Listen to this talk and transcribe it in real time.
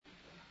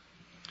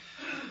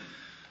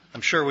I'm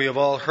sure we have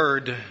all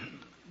heard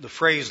the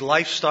phrase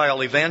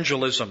lifestyle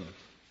evangelism,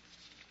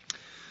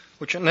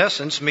 which in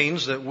essence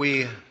means that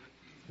we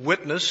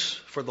witness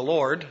for the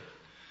Lord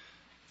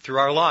through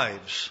our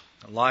lives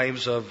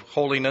of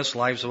holiness,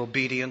 lives of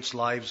obedience,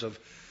 lives of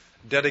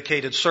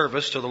dedicated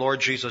service to the Lord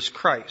Jesus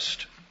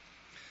Christ.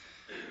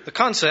 The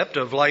concept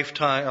of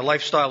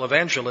lifestyle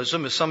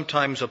evangelism is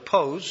sometimes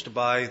opposed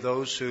by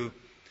those who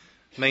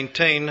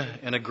maintain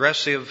an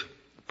aggressive,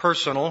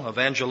 personal,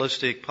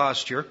 evangelistic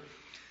posture,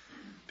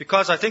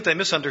 because I think they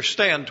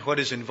misunderstand what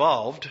is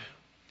involved.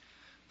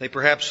 They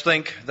perhaps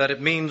think that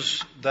it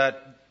means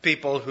that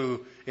people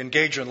who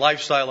engage in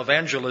lifestyle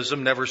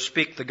evangelism never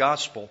speak the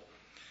gospel.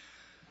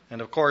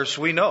 And of course,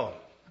 we know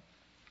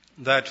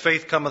that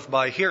faith cometh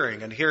by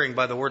hearing, and hearing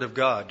by the word of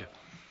God,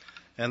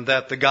 and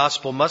that the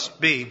gospel must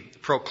be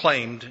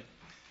proclaimed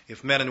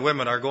if men and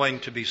women are going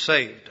to be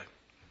saved.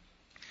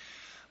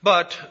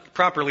 But,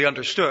 properly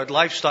understood,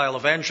 lifestyle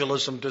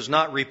evangelism does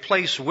not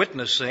replace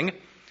witnessing.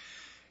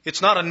 It's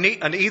not an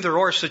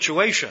either-or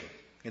situation.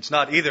 It's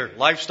not either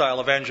lifestyle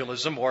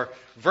evangelism or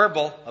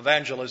verbal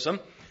evangelism,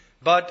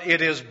 but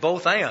it is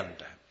both and.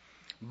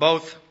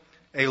 Both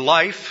a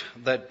life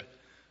that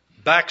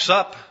backs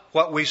up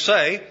what we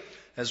say,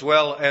 as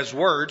well as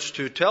words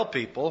to tell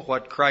people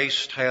what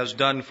Christ has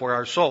done for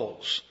our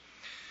souls.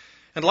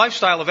 And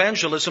lifestyle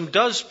evangelism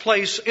does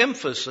place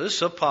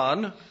emphasis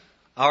upon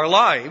our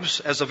lives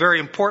as a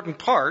very important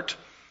part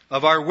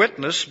of our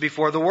witness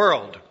before the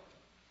world.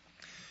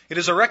 It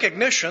is a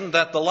recognition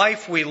that the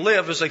life we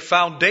live is a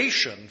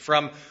foundation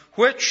from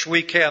which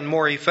we can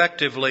more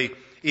effectively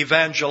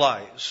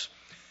evangelize.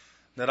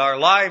 That our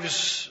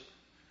lives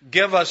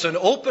give us an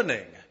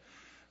opening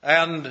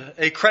and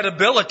a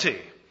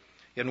credibility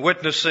in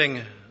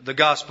witnessing the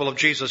gospel of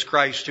Jesus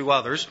Christ to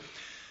others.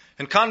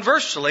 And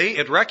conversely,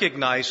 it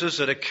recognizes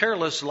that a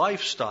careless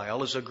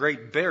lifestyle is a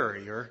great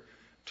barrier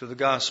to the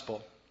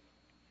gospel.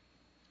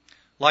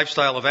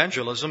 Lifestyle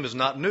evangelism is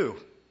not new.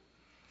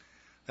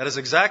 That is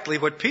exactly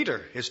what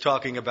Peter is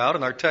talking about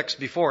in our text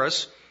before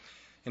us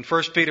in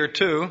 1 Peter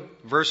 2,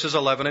 verses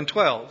 11 and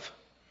 12.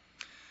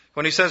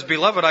 When he says,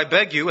 "Beloved, I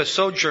beg you, as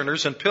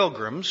sojourners and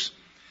pilgrims,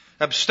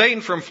 abstain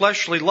from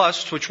fleshly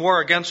lusts which war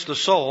against the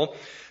soul,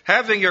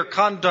 having your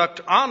conduct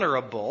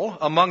honorable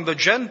among the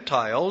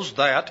Gentiles,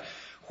 that,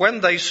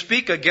 when they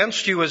speak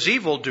against you as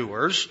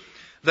evildoers,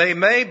 they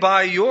may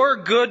by your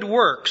good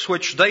works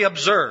which they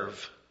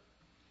observe,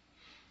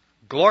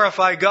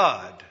 glorify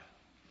God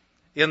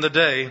in the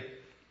day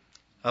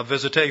of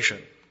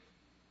visitation."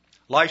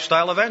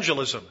 Lifestyle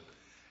evangelism,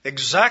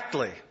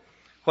 exactly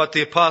what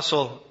the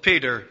Apostle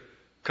Peter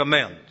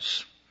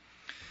commends.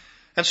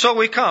 And so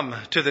we come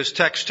to this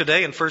text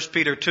today in 1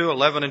 Peter 2,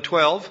 11 and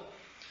 12.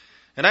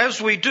 And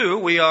as we do,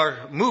 we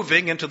are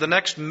moving into the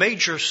next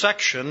major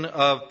section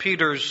of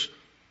Peter's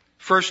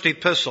first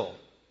epistle.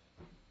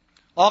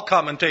 All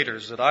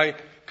commentators that I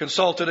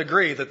consulted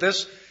agree that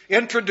this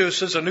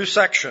introduces a new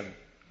section.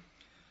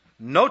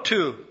 No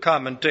two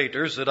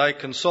commentators that I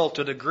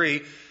consulted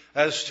agree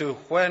as to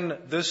when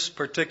this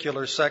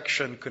particular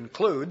section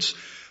concludes,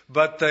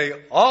 but they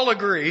all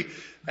agree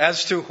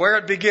as to where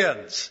it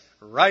begins,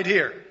 right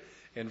here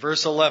in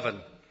verse 11,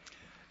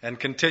 and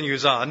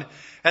continues on,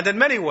 and in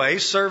many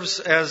ways serves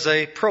as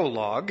a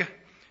prologue,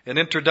 an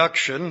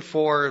introduction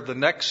for the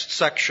next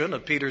section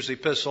of Peter's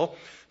epistle,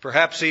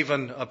 perhaps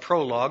even a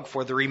prologue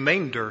for the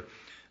remainder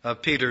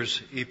of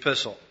Peter's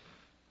epistle.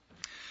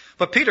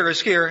 But Peter is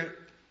here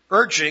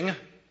urging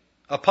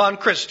upon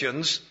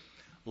Christians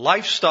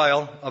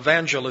lifestyle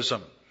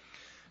evangelism.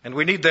 And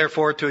we need,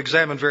 therefore, to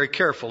examine very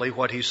carefully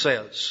what he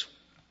says.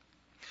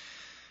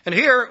 And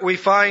here we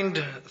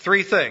find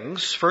three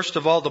things. First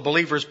of all, the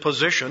believer's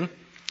position.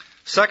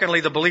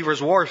 Secondly, the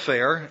believer's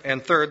warfare.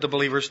 And third, the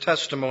believer's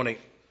testimony.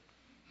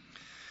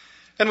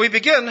 And we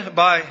begin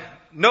by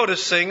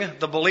noticing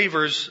the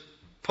believer's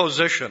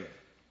position.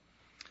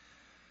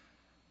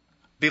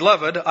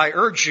 "Beloved, I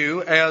urge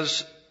you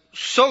as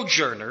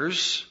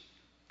sojourners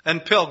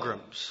and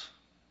pilgrims."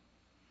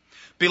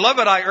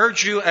 Beloved, I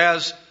urge you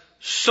as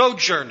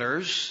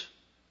sojourners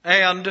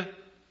and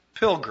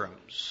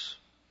pilgrims.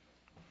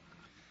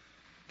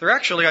 There are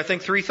actually, I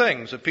think, three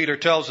things that Peter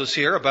tells us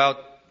here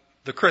about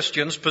the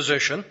Christian's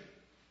position.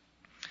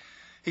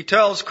 He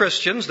tells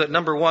Christians that,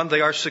 number one, they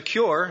are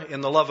secure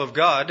in the love of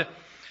God.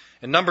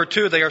 And number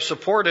two, they are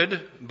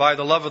supported by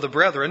the love of the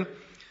brethren.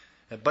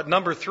 But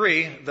number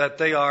three, that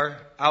they are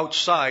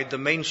outside the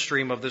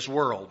mainstream of this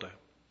world.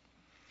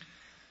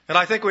 And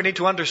I think we need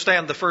to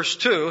understand the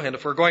first two, and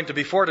if we're going to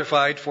be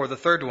fortified for the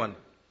third one.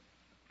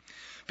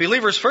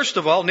 Believers, first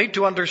of all, need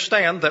to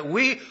understand that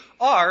we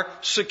are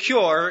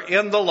secure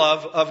in the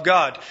love of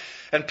God.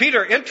 And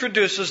Peter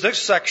introduces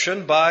this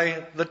section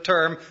by the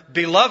term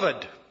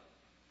beloved.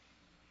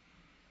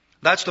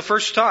 That's the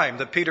first time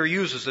that Peter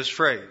uses this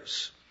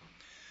phrase.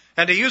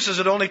 And he uses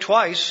it only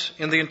twice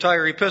in the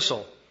entire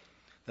epistle.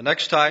 The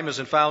next time is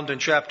found in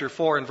chapter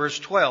 4 and verse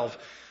 12.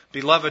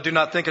 "Beloved, do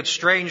not think it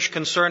strange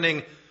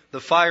concerning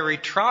the fiery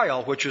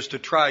trial which is to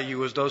try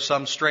you as though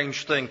some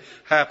strange thing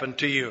happened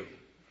to you."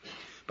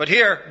 But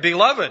here,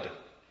 beloved,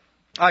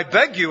 I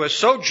beg you as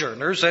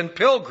sojourners and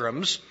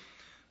pilgrims,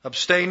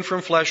 abstain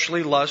from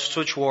fleshly lusts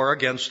which war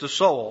against the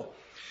soul.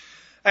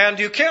 And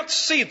you can't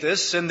see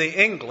this in the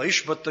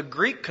English, but the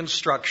Greek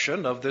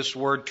construction of this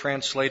word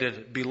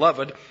translated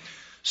beloved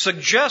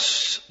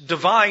suggests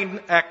divine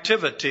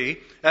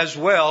activity as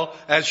well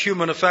as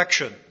human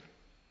affection.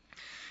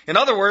 In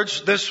other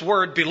words, this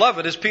word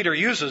beloved, as Peter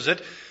uses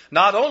it,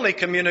 not only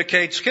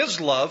communicates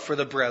his love for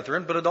the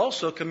brethren, but it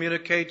also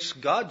communicates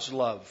God's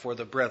love for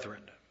the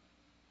brethren.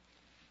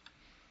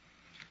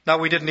 Now,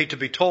 we didn't need to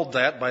be told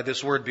that by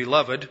this word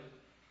beloved.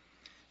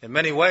 In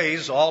many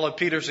ways, all of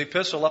Peter's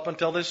epistle up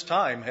until this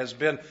time has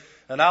been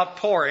an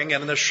outpouring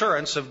and an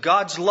assurance of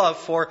God's love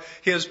for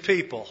his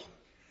people.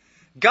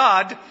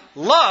 God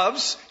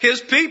loves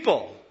his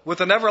people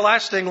with an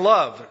everlasting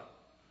love.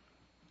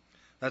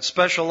 That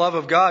special love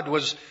of God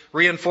was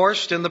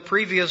reinforced in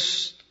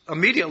the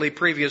immediately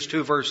previous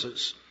two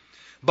verses.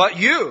 But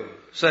you,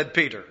 said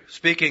Peter,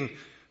 speaking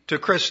to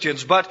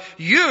Christians, but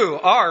you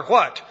are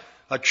what?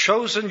 A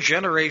chosen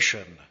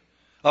generation,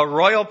 a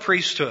royal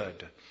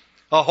priesthood,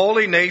 a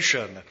holy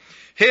nation,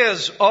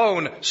 his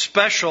own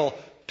special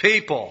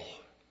people.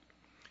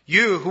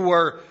 You who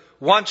were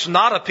once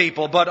not a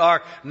people, but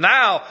are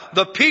now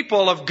the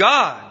people of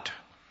God,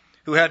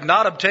 who had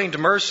not obtained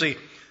mercy,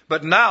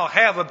 but now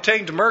have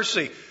obtained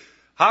mercy.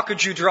 How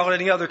could you draw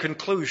any other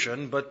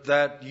conclusion but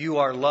that you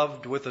are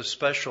loved with a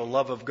special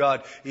love of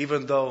God,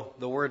 even though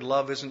the word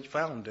love isn't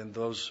found in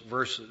those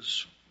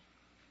verses?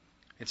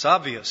 It's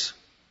obvious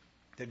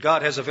that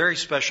God has a very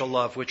special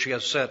love which he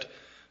has set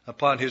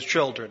upon his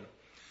children.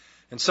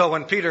 And so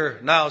when Peter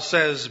now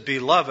says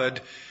beloved,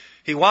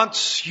 he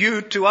wants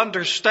you to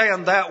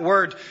understand that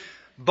word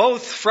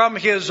both from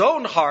his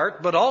own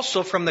heart, but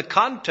also from the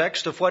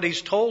context of what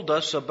he's told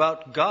us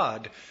about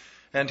God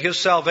and his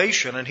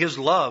salvation and his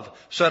love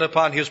set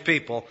upon his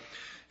people.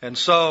 And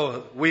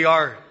so we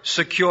are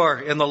secure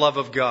in the love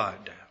of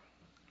God.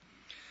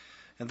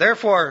 And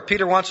therefore,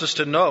 Peter wants us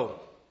to know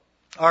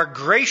our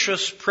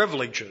gracious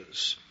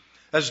privileges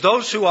as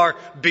those who are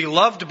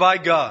beloved by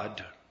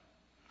God.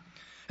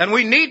 And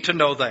we need to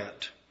know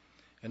that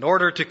in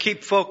order to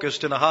keep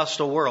focused in a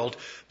hostile world,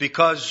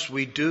 because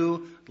we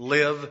do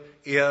live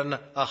in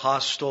a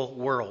hostile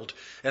world.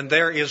 And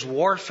there is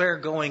warfare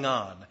going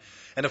on.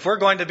 And if we're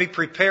going to be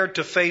prepared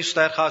to face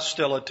that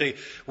hostility,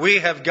 we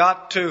have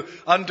got to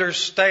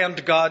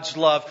understand God's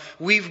love.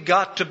 We've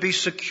got to be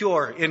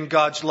secure in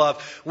God's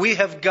love. We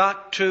have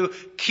got to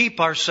keep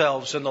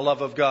ourselves in the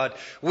love of God.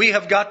 We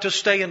have got to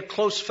stay in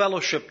close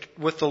fellowship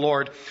with the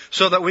Lord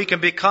so that we can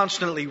be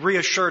constantly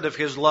reassured of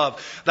his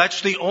love.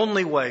 That's the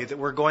only way that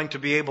we're going to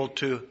be able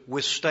to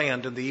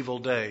withstand in the evil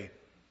day.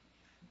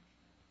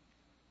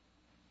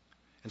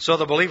 And so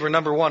the believer,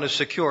 number one, is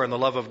secure in the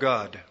love of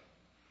God.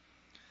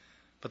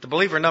 But the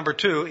believer, number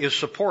two, is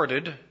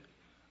supported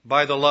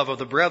by the love of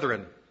the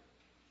brethren.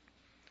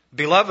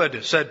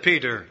 Beloved, said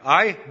Peter,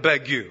 I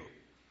beg you,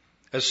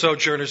 as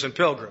sojourners and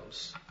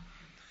pilgrims.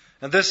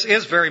 And this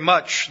is very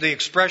much the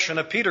expression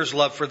of Peter's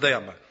love for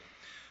them.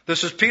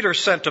 This is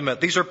Peter's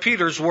sentiment. These are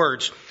Peter's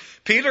words.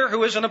 Peter,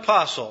 who is an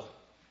apostle,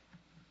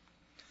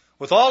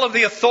 with all of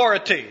the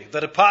authority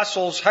that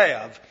apostles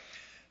have,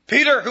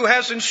 Peter, who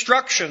has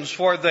instructions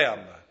for them.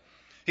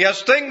 He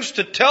has things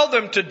to tell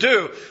them to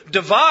do,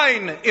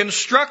 divine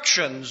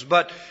instructions,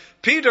 but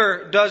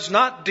Peter does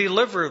not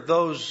deliver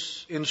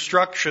those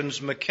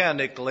instructions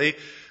mechanically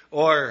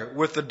or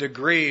with a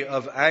degree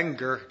of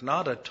anger,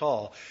 not at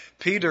all.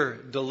 Peter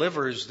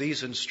delivers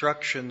these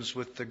instructions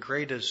with the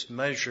greatest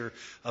measure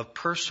of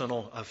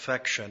personal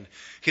affection,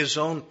 his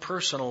own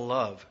personal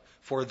love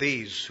for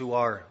these who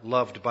are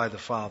loved by the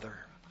Father.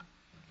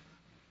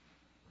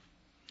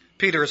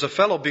 Peter is a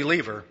fellow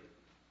believer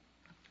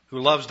who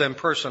loves them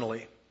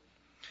personally.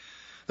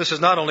 This is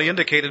not only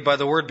indicated by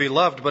the word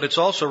beloved, but it's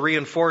also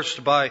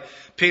reinforced by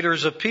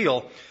Peter's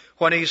appeal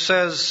when he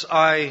says,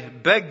 I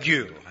beg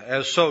you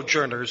as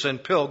sojourners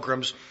and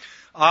pilgrims,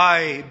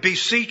 I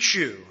beseech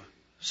you,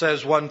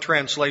 says one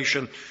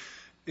translation.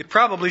 It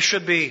probably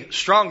should be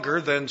stronger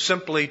than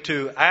simply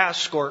to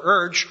ask or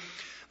urge.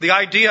 The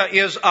idea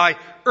is, I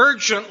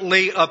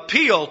urgently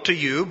appeal to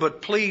you,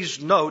 but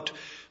please note,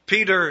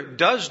 Peter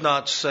does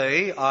not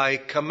say, I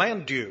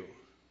command you.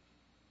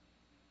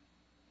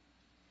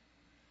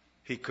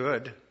 He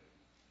could.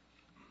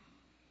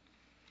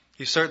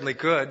 He certainly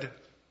could.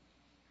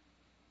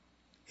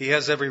 He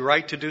has every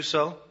right to do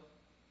so.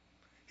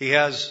 He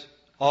has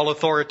all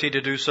authority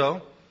to do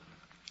so.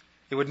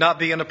 It would not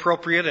be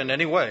inappropriate in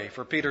any way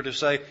for Peter to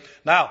say,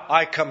 now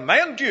I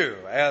command you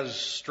as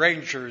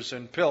strangers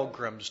and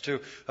pilgrims to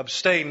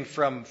abstain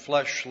from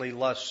fleshly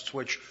lusts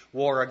which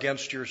war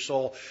against your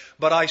soul.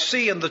 But I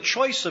see in the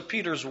choice of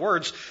Peter's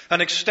words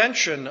an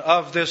extension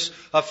of this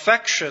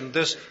affection,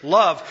 this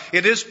love.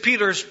 It is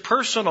Peter's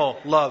personal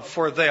love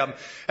for them.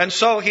 And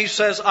so he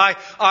says,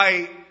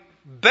 I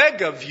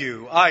beg of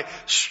you, I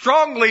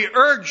strongly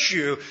urge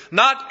you,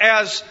 not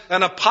as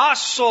an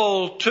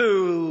apostle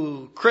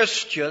to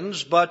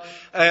Christians, but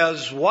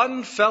as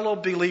one fellow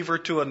believer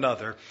to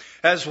another,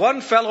 as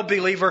one fellow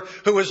believer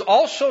who is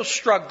also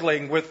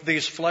struggling with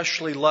these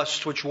fleshly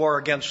lusts which war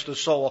against the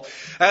soul,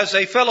 as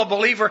a fellow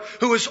believer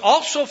who is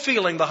also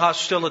feeling the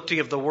hostility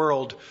of the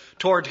world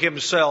toward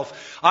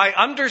himself. I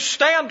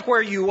understand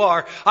where you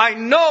are. I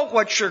know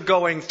what you're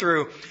going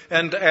through.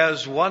 And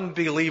as one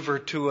believer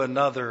to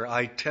another,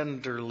 I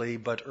tenderly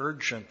but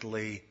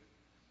urgently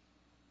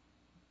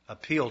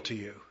appeal to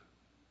you.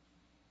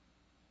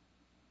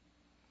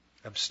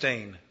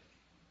 Abstain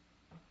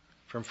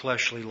from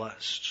fleshly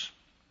lusts.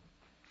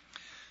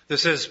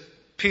 This is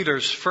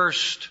Peter's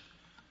first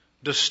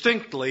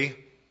distinctly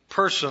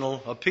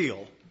personal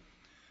appeal.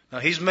 Now,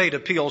 he's made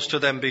appeals to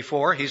them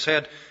before. He's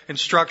had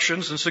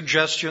instructions and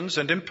suggestions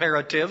and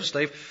imperatives.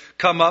 They've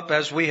come up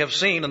as we have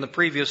seen in the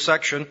previous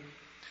section.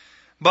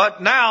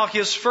 But now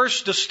his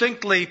first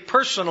distinctly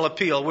personal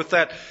appeal with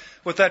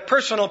that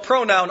personal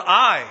pronoun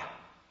I.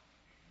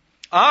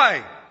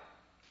 I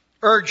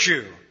urge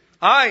you.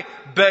 I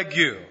beg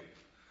you.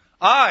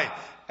 I,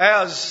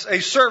 as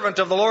a servant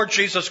of the Lord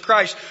Jesus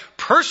Christ,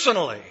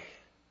 personally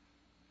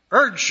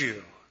urge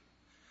you,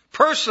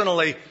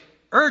 personally,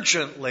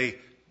 urgently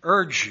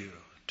urge you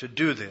to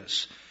do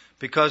this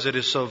because it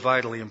is so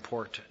vitally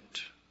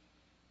important.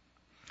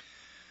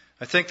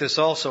 I think this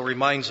also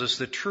reminds us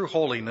that true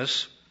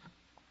holiness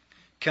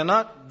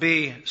cannot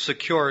be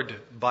secured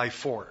by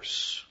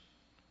force.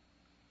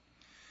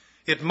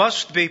 It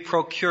must be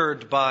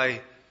procured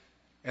by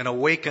an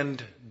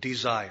awakened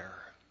desire.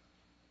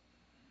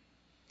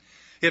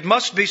 It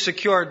must be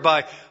secured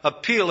by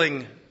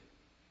appealing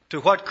to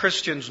what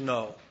Christians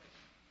know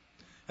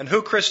and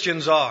who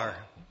Christians are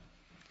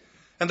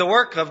and the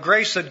work of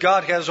grace that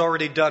God has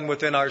already done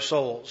within our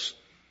souls,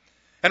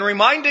 and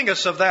reminding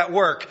us of that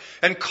work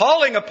and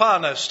calling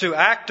upon us to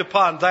act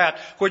upon that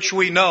which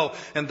we know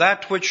and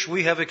that which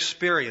we have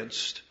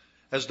experienced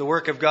as the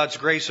work of God's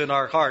grace in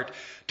our heart,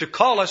 to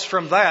call us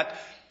from that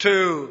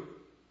to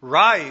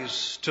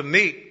rise to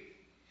meet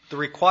the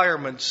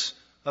requirements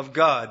of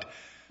God,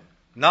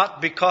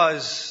 not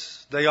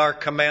because they are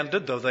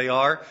commanded, though they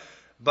are,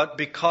 but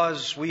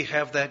because we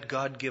have that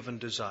God-given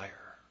desire.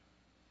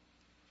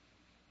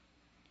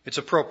 It's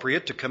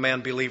appropriate to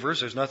command believers.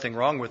 There's nothing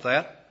wrong with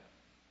that.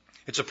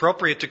 It's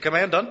appropriate to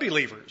command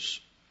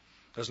unbelievers.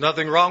 There's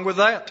nothing wrong with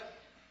that.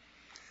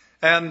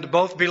 And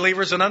both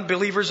believers and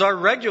unbelievers are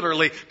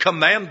regularly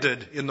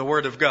commanded in the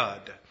Word of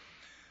God.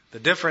 The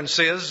difference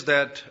is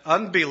that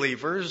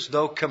unbelievers,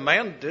 though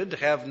commanded,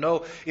 have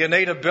no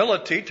innate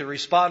ability to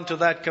respond to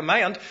that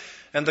command.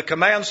 And the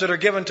commands that are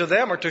given to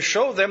them are to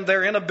show them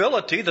their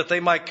inability, that they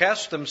might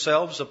cast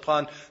themselves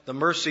upon the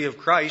mercy of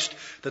Christ,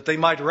 that they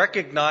might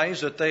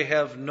recognize that they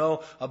have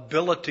no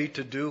ability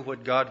to do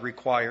what God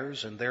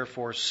requires, and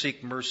therefore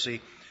seek mercy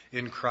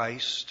in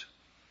Christ.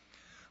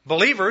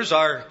 Believers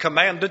are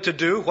commanded to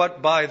do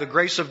what by the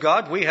grace of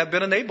God we have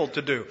been enabled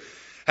to do.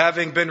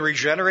 Having been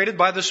regenerated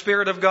by the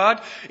Spirit of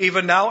God,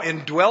 even now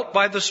indwelt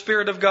by the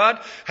Spirit of God,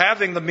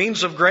 having the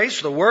means of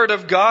grace, the Word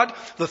of God,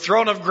 the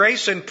throne of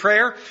grace in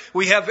prayer,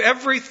 we have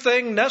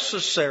everything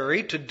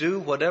necessary to do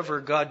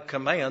whatever God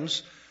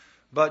commands,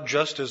 but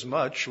just as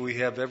much we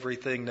have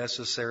everything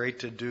necessary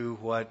to do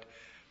what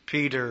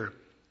Peter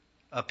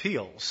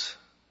appeals.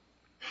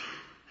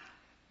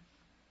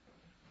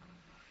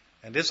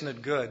 And isn't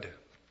it good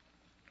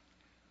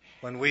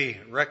when we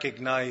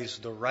recognize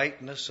the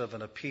rightness of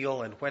an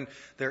appeal and when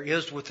there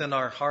is within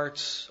our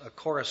hearts a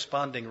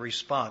corresponding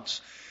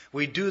response?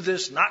 We do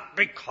this not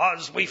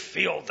because we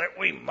feel that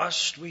we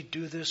must. We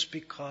do this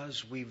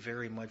because we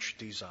very much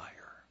desire.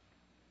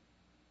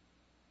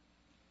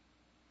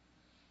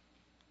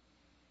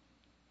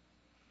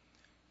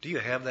 Do you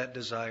have that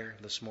desire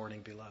this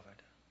morning, beloved?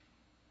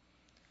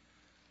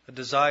 A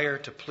desire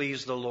to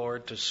please the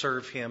Lord, to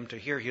serve Him, to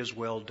hear His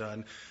will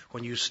done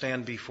when you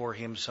stand before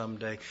Him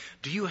someday.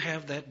 Do you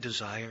have that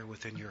desire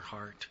within your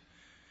heart?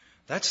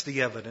 That's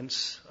the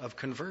evidence of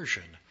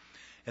conversion.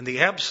 And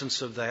the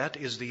absence of that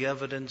is the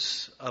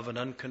evidence of an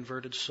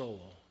unconverted soul.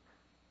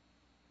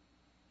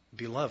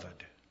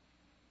 Beloved,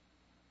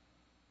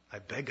 I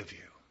beg of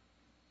you.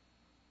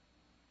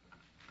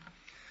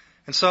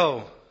 And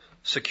so,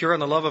 secure in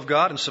the love of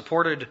God and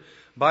supported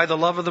by the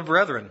love of the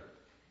brethren.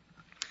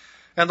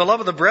 And the love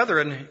of the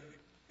brethren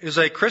is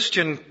a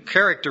Christian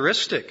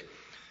characteristic.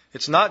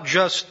 It's not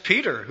just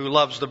Peter who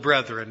loves the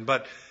brethren,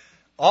 but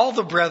all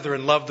the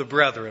brethren love the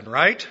brethren,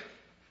 right?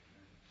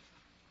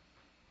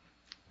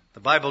 The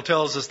Bible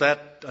tells us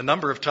that a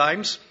number of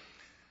times.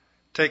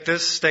 Take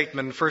this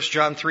statement in 1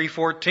 John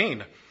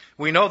 3:14.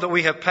 We know that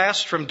we have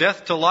passed from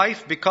death to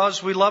life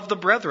because we love the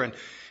brethren.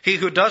 He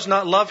who does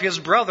not love his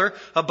brother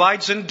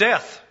abides in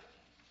death.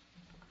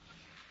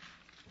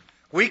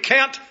 We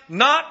can't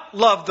not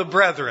love the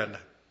brethren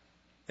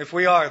if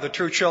we are the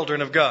true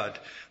children of God.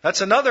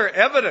 That's another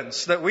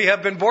evidence that we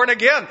have been born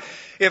again.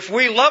 If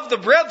we love the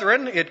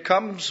brethren, it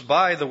comes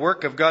by the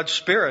work of God's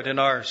Spirit in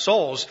our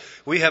souls.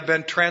 We have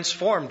been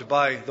transformed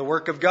by the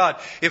work of God.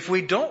 If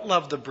we don't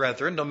love the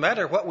brethren, no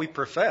matter what we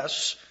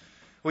profess,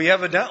 we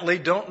evidently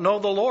don't know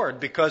the Lord,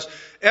 because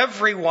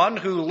everyone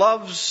who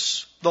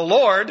loves the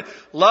Lord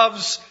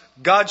loves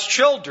God's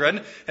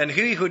children, and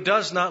he who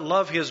does not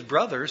love his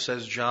brother,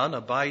 says John,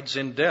 abides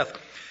in death.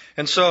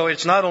 And so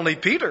it's not only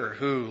Peter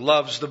who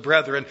loves the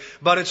brethren,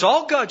 but it's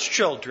all God's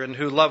children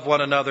who love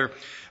one another.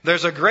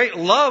 There's a great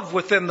love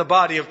within the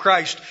body of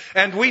Christ,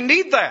 and we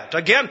need that.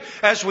 Again,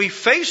 as we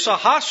face a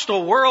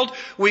hostile world,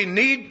 we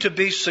need to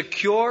be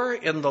secure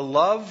in the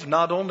love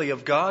not only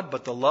of God,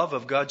 but the love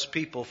of God's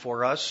people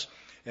for us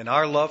and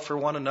our love for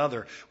one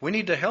another. We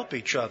need to help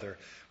each other.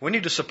 We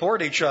need to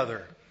support each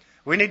other.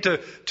 We need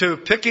to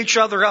pick each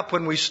other up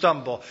when we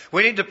stumble.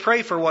 We need to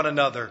pray for one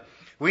another.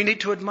 We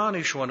need to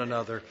admonish one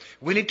another.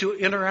 We need to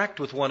interact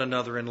with one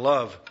another in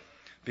love,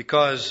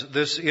 because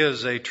this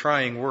is a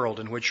trying world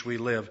in which we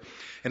live.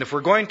 And if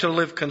we're going to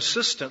live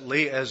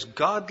consistently as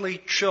godly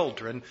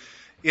children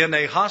in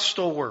a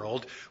hostile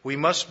world, we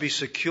must be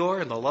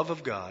secure in the love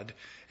of God,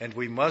 and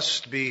we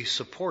must be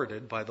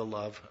supported by the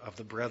love of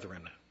the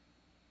brethren.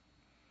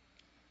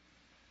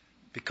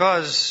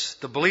 Because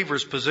the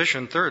believer's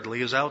position,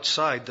 thirdly, is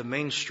outside the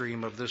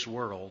mainstream of this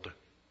world.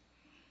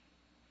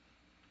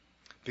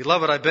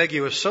 Beloved, I beg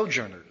you, as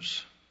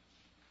sojourners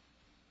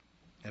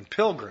and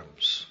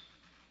pilgrims.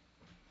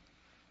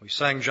 We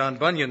sang John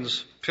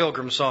Bunyan's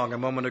Pilgrim Song a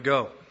moment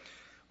ago.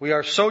 We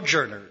are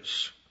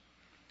sojourners.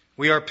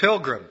 We are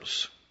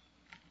pilgrims.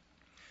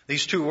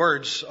 These two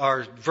words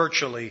are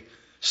virtually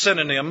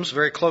synonyms,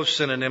 very close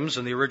synonyms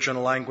in the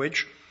original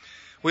language.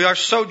 We are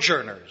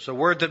sojourners, a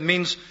word that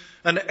means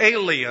an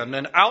alien,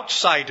 an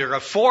outsider,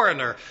 a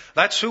foreigner.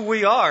 That's who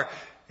we are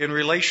in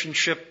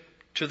relationship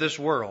to this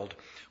world.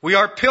 We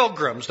are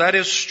pilgrims, that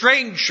is,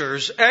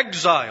 strangers,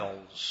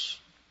 exiles.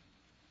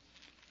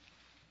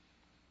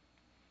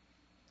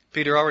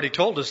 Peter already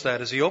told us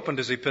that as he opened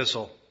his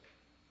epistle.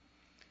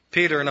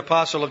 Peter, an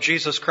apostle of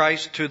Jesus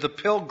Christ, to the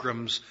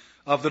pilgrims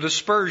of the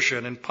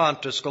dispersion in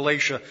Pontus,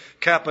 Galatia,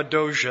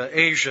 Cappadocia,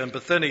 Asia, and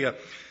Bithynia.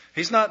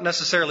 He's not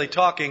necessarily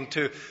talking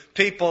to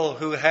people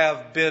who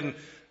have been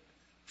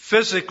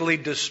physically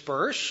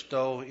dispersed,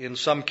 though in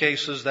some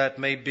cases that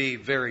may be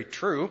very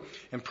true,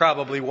 and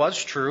probably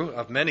was true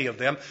of many of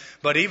them.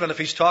 But even if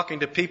he's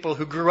talking to people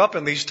who grew up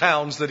in these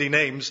towns that he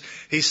names,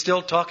 he's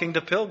still talking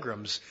to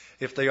pilgrims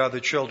if they are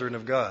the children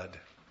of God.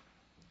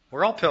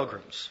 We're all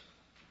pilgrims.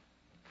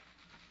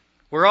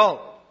 We're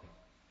all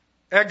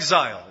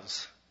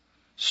exiles,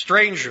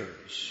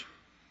 strangers,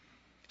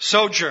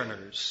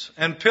 sojourners,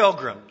 and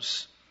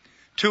pilgrims.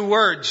 Two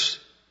words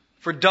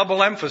for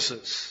double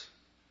emphasis.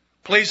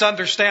 Please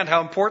understand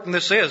how important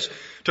this is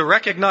to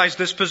recognize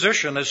this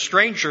position as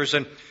strangers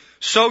and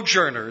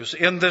sojourners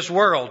in this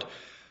world.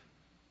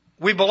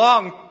 We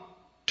belong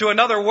to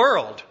another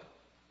world.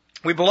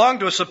 We belong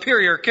to a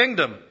superior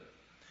kingdom.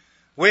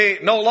 We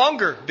no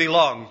longer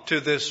belong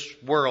to this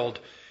world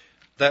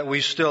that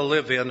we still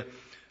live in.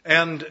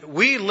 And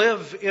we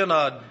live in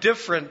a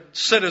different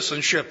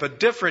citizenship, a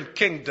different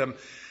kingdom.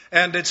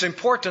 And it's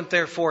important,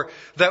 therefore,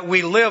 that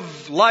we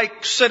live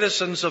like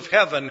citizens of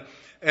heaven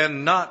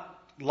and not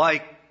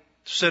like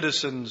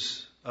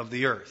citizens of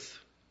the earth.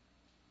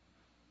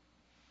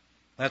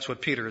 That's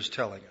what Peter is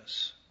telling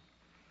us.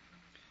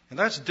 And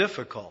that's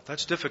difficult.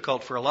 That's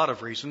difficult for a lot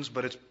of reasons,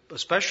 but it's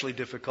especially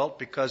difficult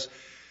because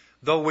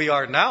though we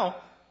are now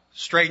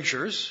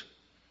strangers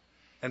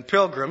and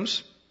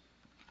pilgrims,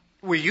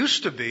 we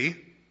used to be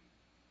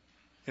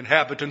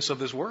inhabitants of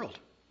this world.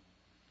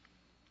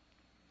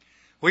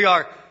 We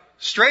are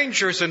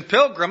strangers and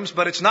pilgrims,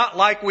 but it's not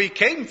like we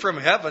came from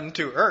heaven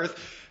to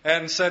earth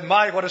and said,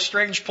 my, what a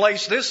strange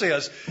place this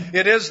is.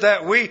 It is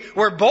that we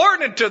were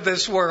born into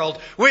this world.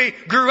 We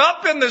grew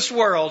up in this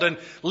world and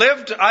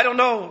lived, I don't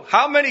know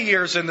how many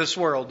years in this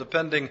world,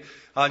 depending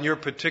on your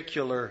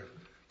particular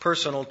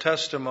personal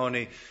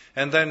testimony.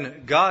 And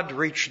then God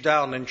reached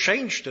down and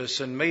changed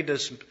us and made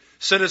us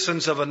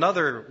citizens of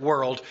another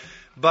world.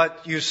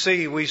 But you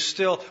see, we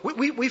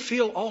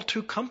feel all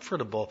too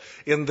comfortable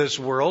in this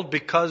world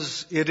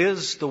because it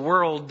is the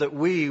world that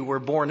we were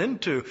born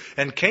into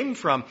and came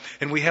from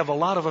and we have a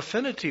lot of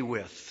affinity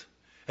with.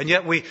 And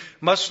yet we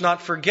must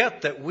not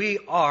forget that we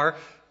are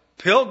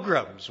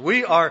pilgrims.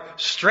 We are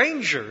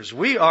strangers.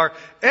 We are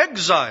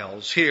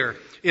exiles here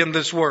in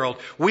this world.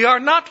 We are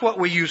not what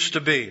we used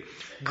to be.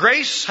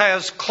 Grace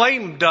has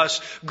claimed us.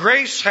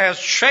 Grace has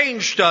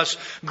changed us.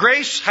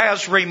 Grace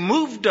has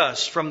removed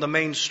us from the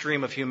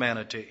mainstream of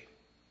humanity.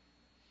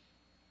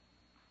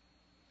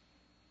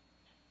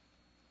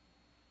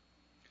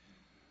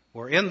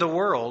 We're in the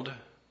world,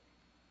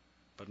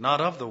 but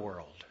not of the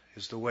world,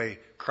 is the way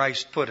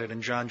Christ put it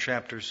in John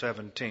chapter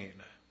 17.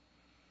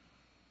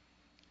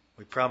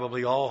 We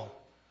probably all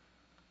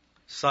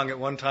sung at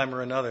one time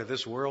or another,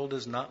 this world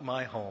is not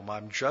my home.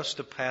 I'm just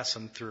a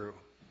passing through.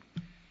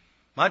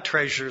 My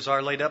treasures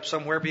are laid up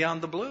somewhere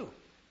beyond the blue.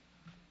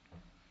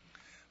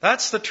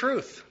 That's the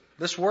truth.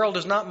 This world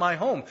is not my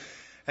home.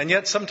 And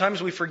yet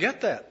sometimes we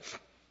forget that.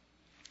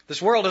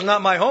 This world is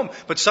not my home,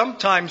 but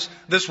sometimes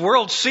this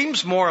world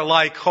seems more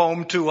like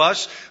home to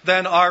us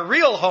than our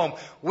real home.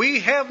 We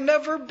have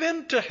never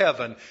been to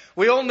heaven.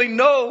 We only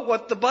know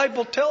what the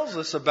Bible tells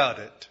us about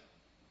it.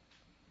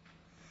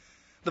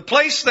 The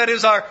place that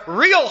is our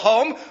real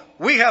home,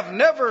 we have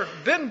never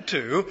been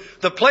to,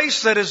 the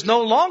place that is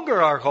no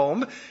longer our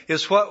home,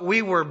 is what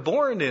we were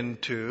born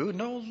into.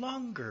 No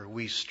longer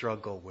we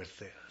struggle with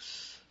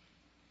this.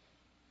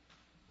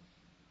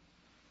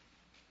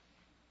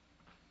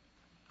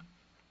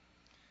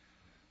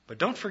 But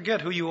don't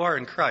forget who you are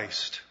in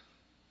Christ.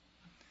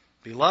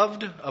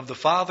 Beloved of the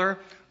Father,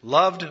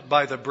 loved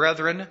by the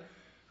brethren,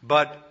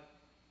 but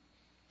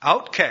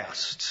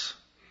outcasts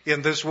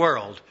in this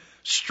world,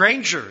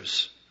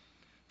 strangers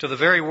to the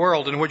very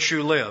world in which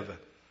you live,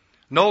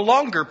 no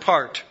longer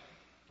part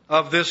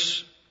of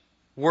this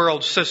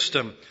world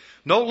system,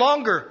 no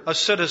longer a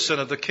citizen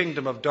of the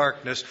kingdom of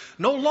darkness,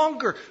 no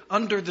longer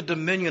under the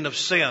dominion of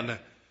sin,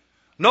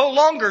 no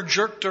longer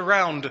jerked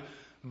around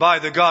by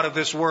the god of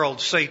this world,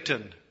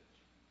 Satan.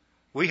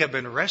 We have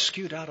been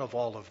rescued out of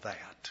all of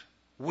that.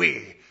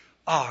 We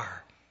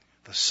are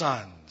the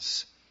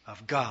sons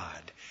of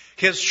God,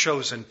 His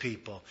chosen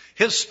people,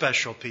 His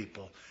special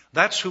people.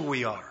 That's who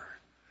we are.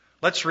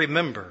 Let's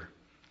remember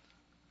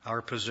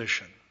our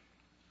position.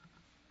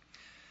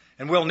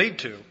 And we'll need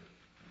to,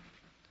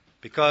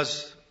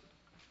 because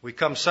we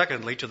come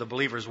secondly to the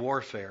believer's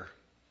warfare.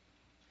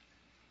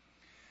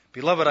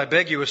 Beloved, I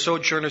beg you as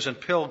sojourners and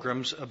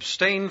pilgrims,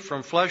 abstain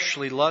from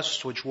fleshly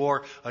lusts which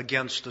war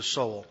against the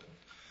soul.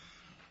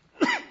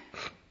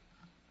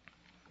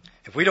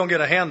 If we don't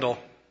get a handle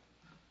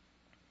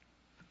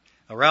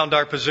around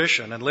our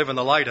position and live in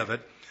the light of it,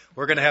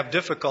 we're going to have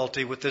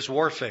difficulty with this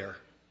warfare.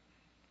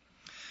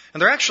 And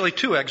there are actually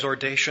two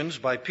exhortations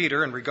by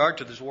Peter in regard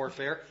to this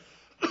warfare.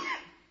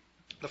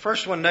 The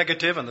first one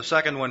negative and the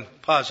second one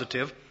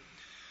positive.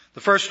 The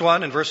first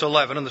one in verse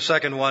 11 and the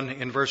second one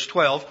in verse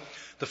 12.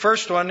 The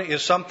first one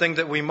is something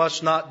that we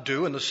must not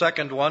do, and the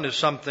second one is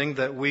something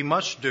that we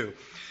must do.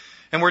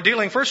 And we're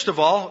dealing first of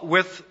all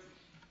with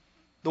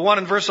the one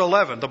in verse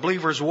 11, the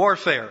believer's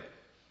warfare.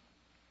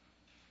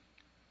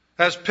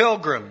 As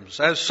pilgrims,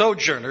 as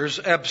sojourners,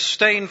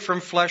 abstain from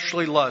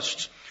fleshly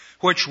lusts,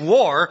 which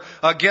war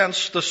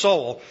against the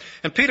soul.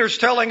 And Peter's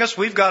telling us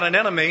we've got an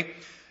enemy,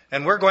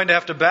 and we're going to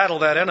have to battle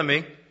that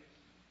enemy.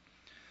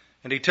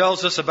 And he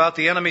tells us about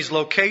the enemy's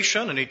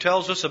location, and he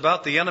tells us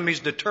about the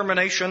enemy's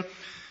determination,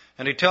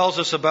 and he tells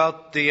us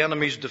about the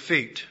enemy's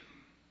defeat.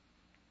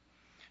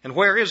 And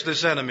where is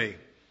this enemy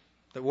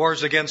that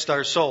wars against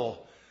our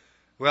soul?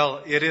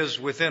 Well, it is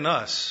within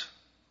us.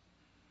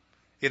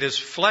 It is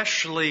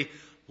fleshly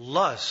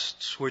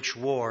lusts which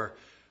war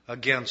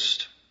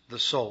against the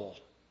soul.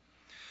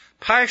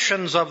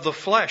 Passions of the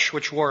flesh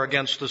which war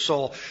against the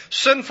soul.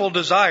 Sinful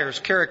desires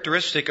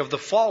characteristic of the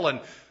fallen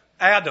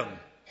Adam.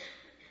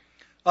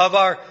 Of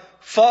our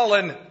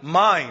fallen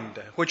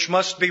mind, which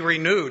must be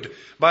renewed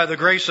by the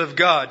grace of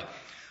God.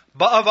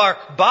 Of our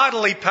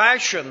bodily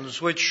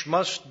passions, which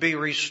must be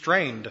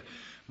restrained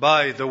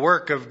by the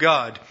work of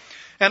God.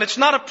 And it's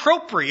not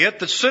appropriate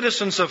that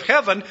citizens of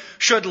heaven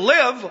should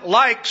live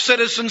like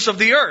citizens of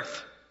the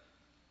earth.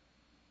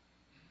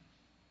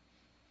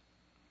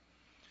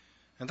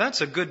 And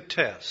that's a good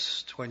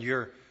test when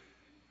you're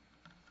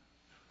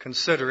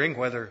considering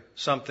whether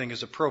something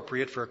is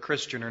appropriate for a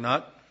Christian or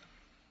not.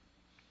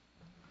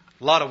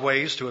 A lot of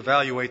ways to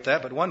evaluate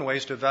that, but one way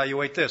is to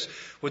evaluate this.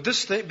 Would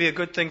this be a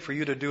good thing for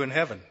you to do in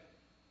heaven?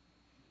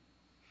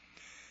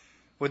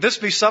 Would this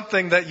be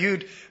something that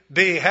you'd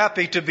be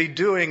happy to be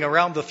doing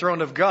around the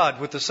throne of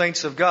God with the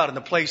saints of God in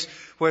the place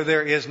where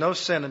there is no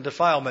sin and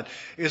defilement?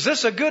 Is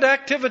this a good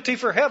activity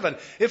for heaven?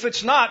 If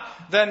it's not,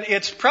 then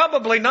it's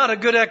probably not a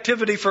good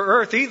activity for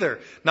earth either,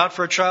 not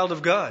for a child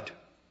of God.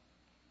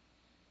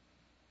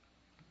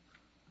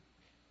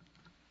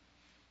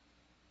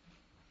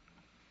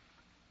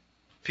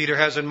 Peter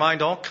has in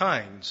mind all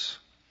kinds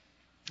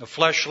of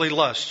fleshly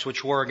lusts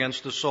which war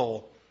against the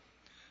soul.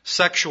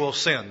 Sexual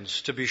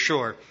sins, to be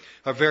sure,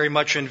 are very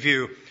much in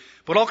view.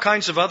 But all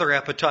kinds of other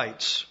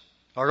appetites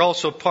are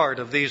also part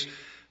of these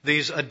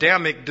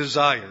Adamic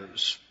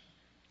desires.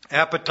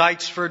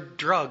 Appetites for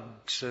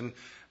drugs and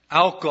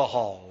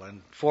alcohol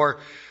and for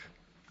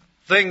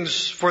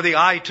things for the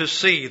eye to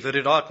see that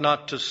it ought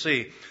not to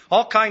see.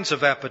 All kinds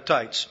of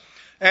appetites.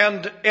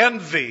 And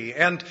envy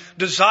and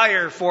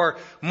desire for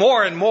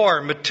more and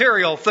more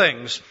material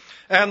things.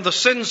 And the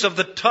sins of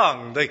the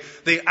tongue,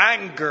 the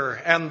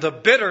anger and the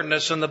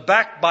bitterness and the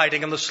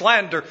backbiting and the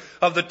slander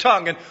of the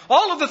tongue. And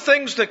all of the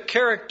things that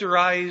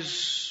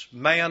characterize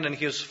man in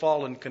his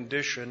fallen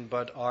condition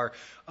but are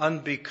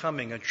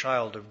unbecoming a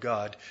child of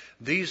God.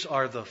 These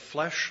are the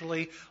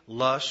fleshly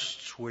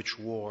lusts which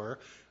war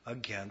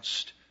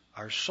against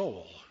our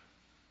soul.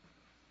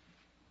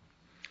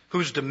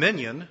 Whose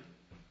dominion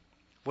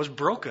was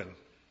broken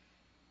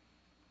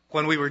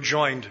when we were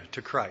joined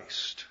to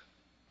Christ.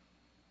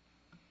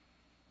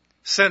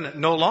 Sin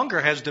no longer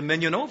has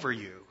dominion over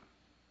you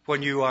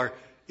when you are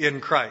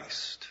in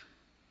Christ.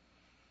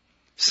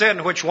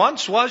 Sin, which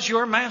once was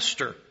your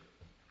master.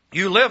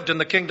 You lived in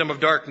the kingdom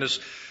of darkness,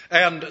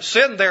 and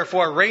sin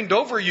therefore reigned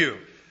over you.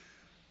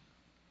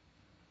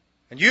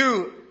 And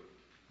you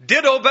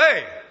did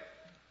obey,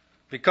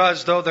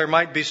 because though there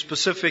might be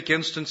specific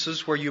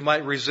instances where you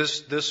might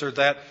resist this or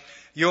that,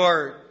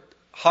 your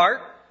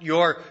heart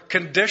your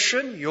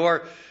condition,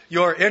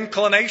 your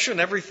inclination,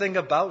 everything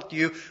about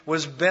you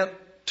was bent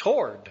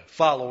toward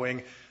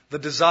following the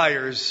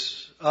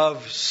desires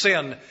of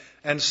sin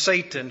and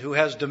Satan, who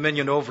has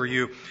dominion over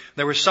you.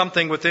 There was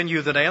something within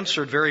you that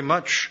answered very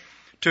much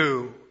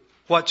to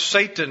what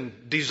Satan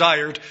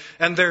desired,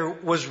 and there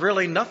was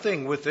really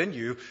nothing within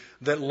you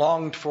that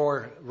longed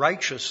for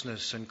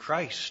righteousness and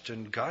Christ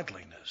and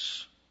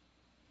godliness.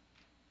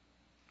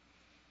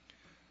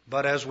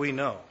 But as we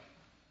know,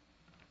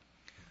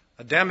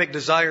 Adamic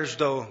desires,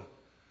 though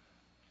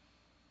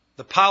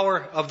the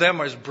power of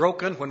them is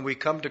broken when we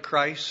come to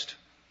Christ,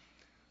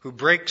 who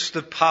breaks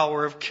the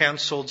power of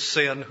canceled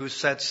sin, who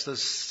sets the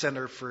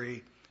sinner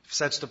free,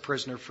 sets the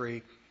prisoner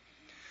free.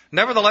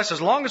 Nevertheless,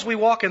 as long as we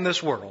walk in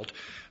this world,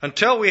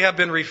 until we have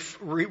been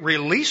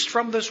released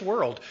from this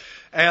world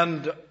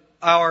and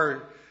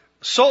our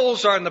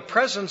souls are in the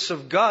presence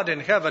of God in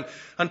heaven,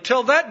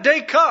 until that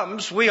day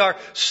comes, we are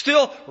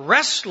still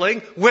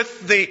wrestling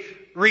with the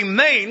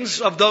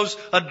remains of those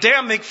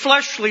Adamic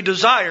fleshly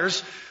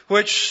desires,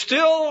 which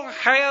still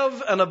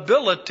have an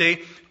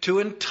ability to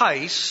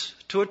entice,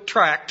 to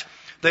attract.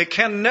 They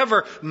can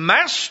never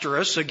master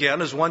us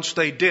again as once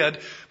they did,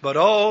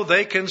 but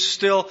they can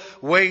still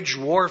wage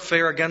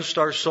warfare against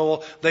our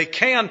soul. They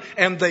can,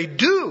 and they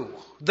do.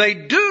 They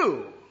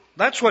do.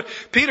 That's what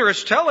Peter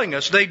is telling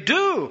us. They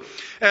do.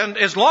 And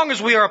as long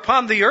as we are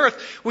upon the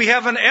earth, we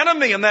have an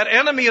enemy, and that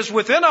enemy is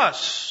within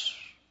us.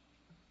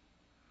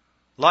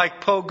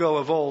 Like Pogo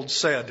of old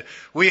said,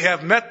 we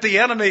have met the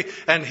enemy,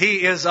 and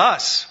he is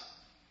us.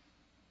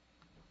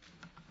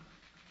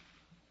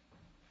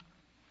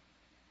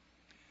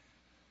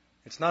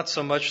 It's not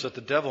so much that the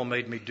devil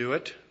made me do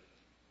it.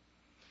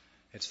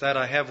 It's that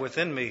I have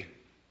within me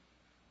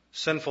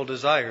sinful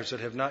desires that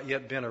have not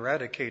yet been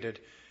eradicated,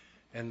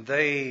 and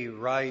they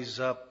rise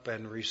up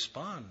and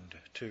respond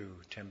to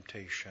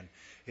temptation.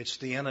 It's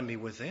the enemy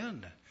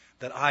within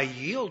that I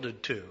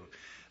yielded to.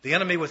 The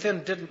enemy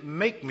within didn't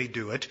make me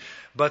do it,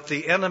 but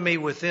the enemy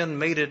within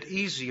made it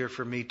easier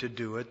for me to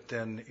do it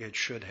than it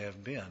should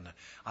have been.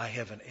 I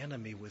have an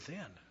enemy within.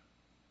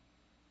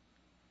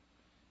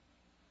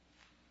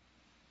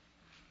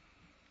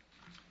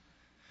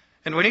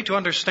 And we need to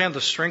understand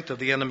the strength of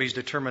the enemy's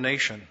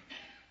determination.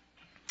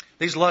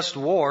 These lusts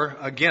war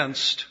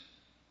against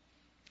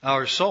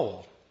our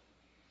soul.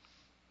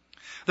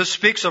 This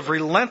speaks of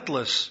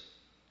relentless,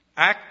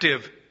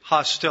 active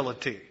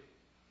hostility.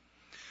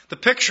 The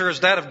picture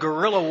is that of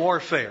guerrilla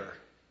warfare,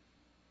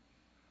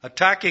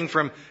 attacking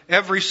from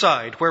every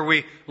side where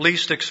we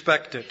least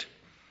expect it.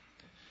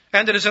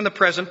 And it is in the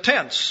present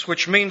tense,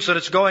 which means that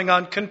it's going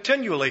on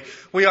continually.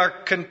 We are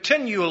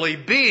continually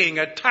being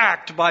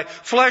attacked by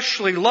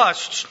fleshly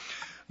lusts.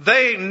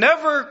 They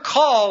never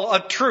call a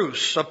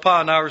truce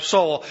upon our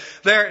soul.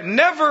 There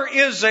never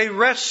is a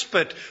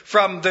respite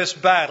from this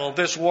battle,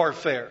 this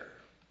warfare.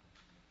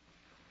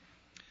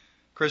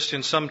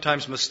 Christians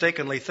sometimes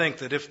mistakenly think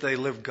that if they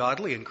live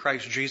godly in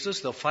Christ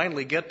Jesus, they'll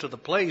finally get to the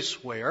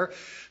place where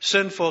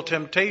sinful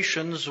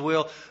temptations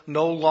will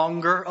no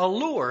longer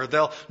allure.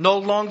 They'll no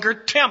longer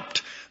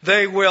tempt.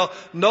 They will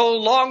no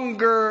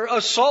longer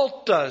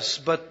assault us.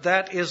 But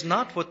that is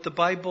not what the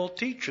Bible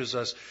teaches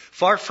us.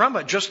 Far from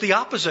it. Just the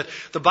opposite.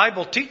 The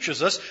Bible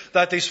teaches us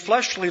that these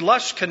fleshly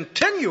lusts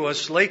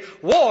continuously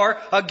war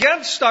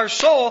against our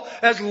soul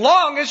as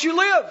long as you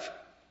live.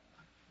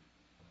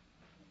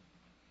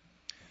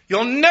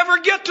 You'll never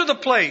get to the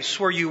place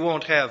where you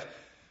won't have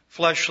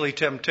fleshly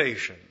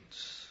temptations.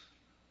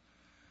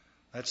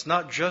 That's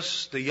not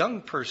just the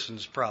young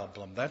person's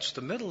problem. That's the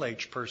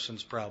middle-aged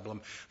person's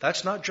problem.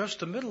 That's not just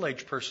the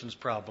middle-aged person's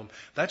problem.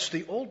 That's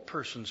the old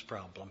person's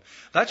problem.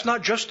 That's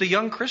not just the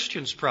young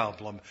Christian's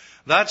problem.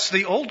 That's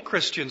the old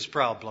Christian's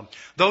problem.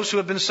 Those who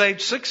have been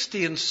saved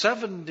 60 and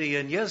 70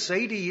 and yes,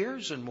 80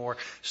 years and more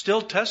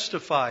still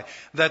testify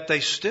that they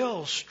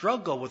still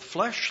struggle with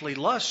fleshly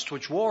lust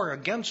which war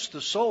against the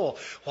soul.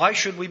 Why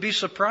should we be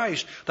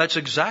surprised? That's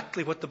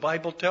exactly what the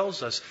Bible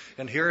tells us.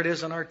 And here it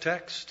is in our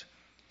text.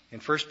 In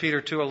 1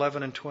 Peter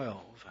 2:11 and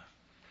 12.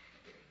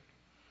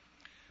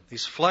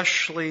 These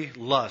fleshly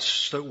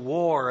lusts that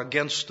war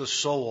against the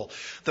soul,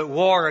 that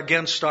war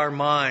against our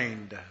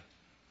mind,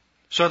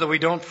 so that we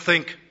don't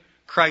think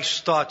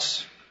Christ's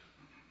thoughts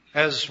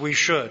as we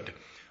should.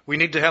 We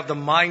need to have the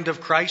mind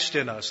of Christ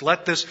in us.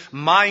 Let this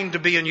mind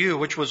be in you,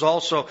 which was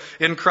also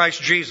in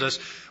Christ Jesus.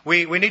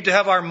 We need to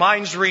have our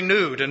minds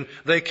renewed, and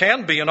they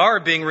can be and are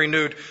being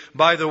renewed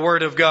by the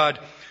Word of God.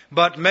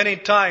 But many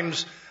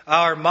times,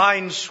 our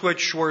minds,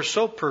 which were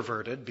so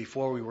perverted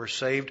before we were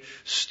saved,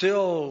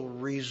 still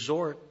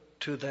resort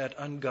to that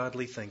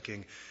ungodly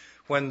thinking.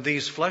 When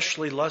these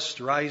fleshly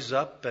lusts rise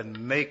up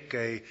and make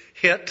a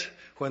hit,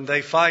 when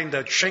they find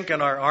a chink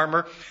in our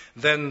armor,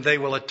 then they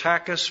will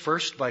attack us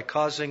first by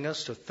causing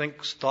us to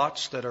think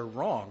thoughts that are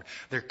wrong.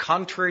 They're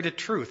contrary to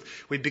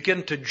truth. We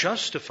begin to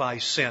justify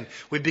sin.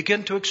 We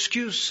begin to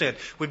excuse sin.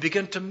 We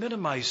begin to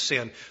minimize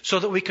sin so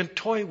that we can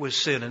toy with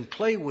sin and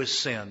play with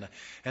sin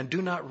and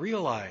do not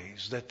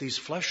realize that these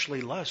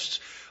fleshly lusts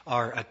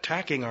are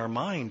attacking our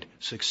mind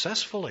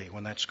successfully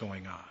when that's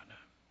going on.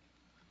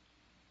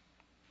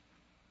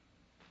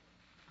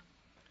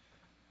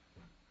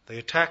 They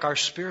attack our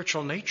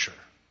spiritual nature.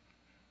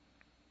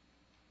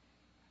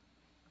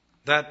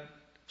 That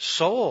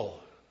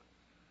soul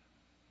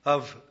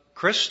of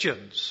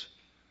Christians,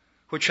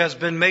 which has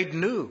been made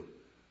new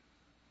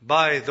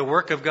by the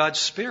work of God's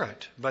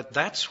Spirit. But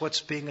that's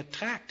what's being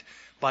attacked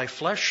by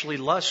fleshly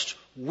lust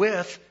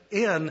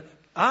within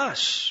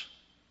us.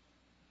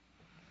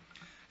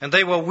 And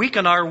they will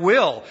weaken our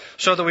will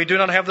so that we do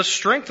not have the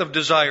strength of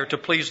desire to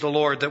please the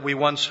Lord that we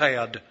once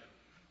had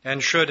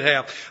and should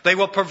have. They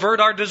will pervert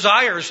our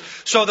desires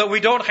so that we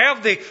don't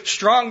have the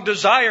strong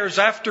desires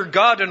after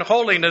God and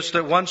holiness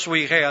that once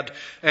we had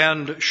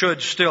and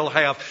should still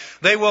have.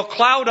 They will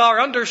cloud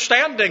our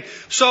understanding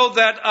so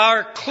that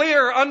our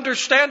clear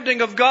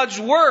understanding of God's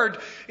Word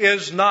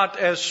is not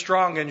as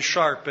strong and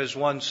sharp as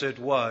once it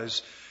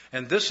was.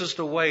 And this is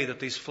the way that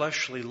these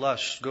fleshly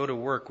lusts go to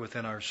work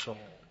within our souls.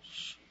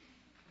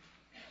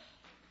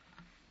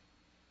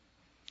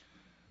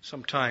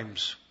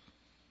 Sometimes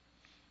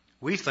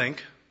we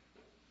think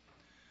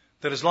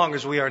that as long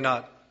as we are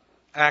not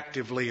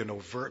actively and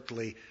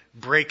overtly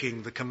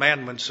breaking the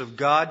commandments of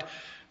God,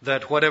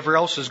 that whatever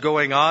else is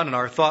going on in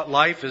our thought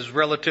life is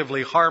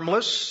relatively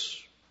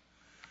harmless,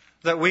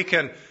 that we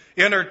can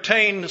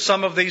entertain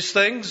some of these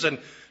things and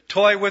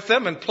toy with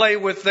them and play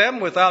with them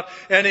without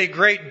any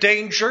great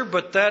danger,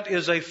 but that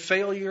is a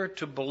failure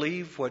to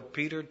believe what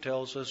Peter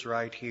tells us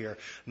right here.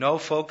 No,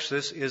 folks,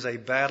 this is a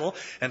battle,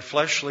 and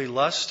fleshly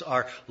lusts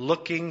are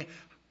looking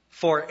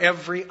for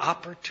every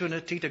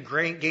opportunity to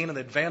gain an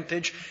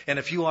advantage, and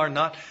if you are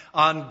not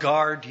on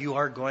guard, you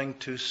are going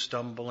to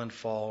stumble and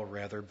fall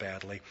rather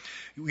badly.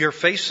 You're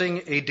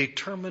facing a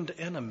determined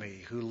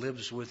enemy who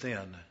lives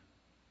within.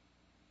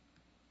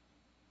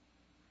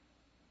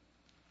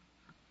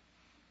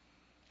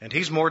 And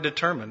he's more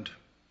determined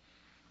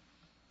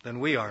than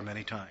we are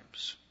many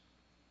times.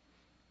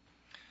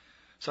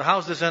 So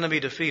how's this enemy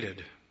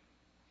defeated?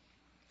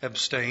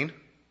 Abstain.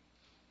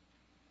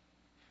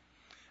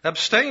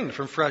 Abstain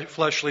from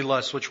fleshly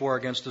lusts which war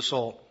against the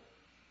soul.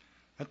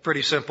 That's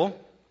pretty simple.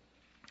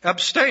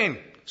 Abstain.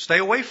 Stay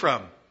away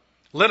from.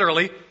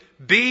 Literally,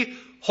 be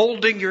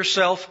holding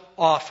yourself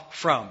off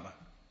from.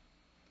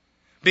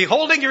 Be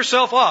holding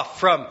yourself off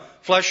from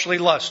fleshly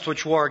lusts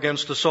which war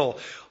against the soul.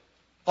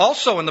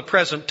 Also in the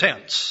present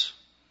tense.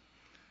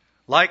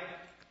 Like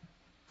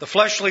the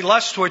fleshly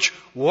lust which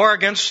war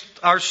against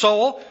our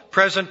soul,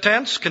 present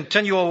tense,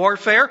 continual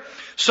warfare.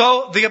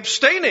 So the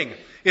abstaining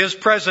is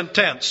present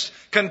tense.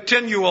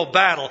 Continual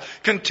battle,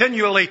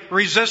 continually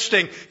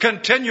resisting,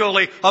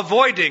 continually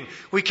avoiding.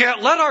 We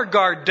can't let our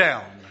guard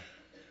down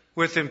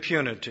with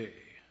impunity.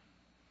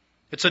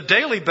 It's a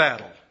daily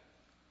battle.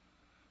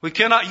 We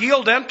cannot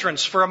yield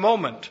entrance for a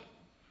moment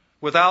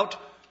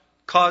without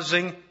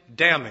causing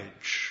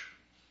damage.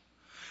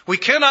 We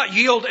cannot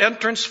yield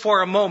entrance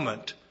for a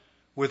moment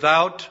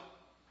without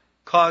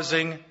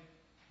causing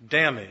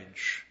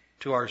damage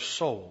to our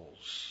souls.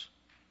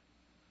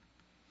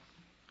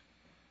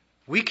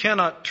 We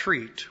cannot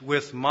treat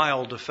with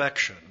mild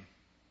affection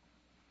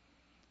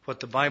what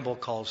the Bible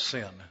calls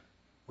sin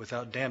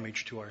without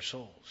damage to our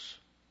souls.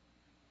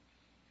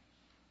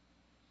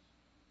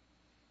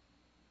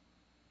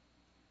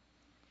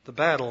 The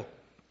battle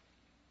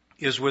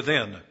is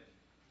within.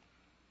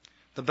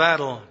 The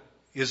battle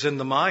is in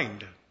the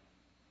mind.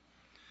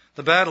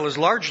 The battle is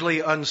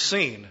largely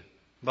unseen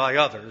by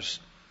others,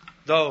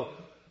 though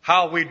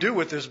how we do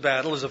with this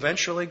battle is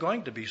eventually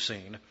going to be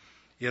seen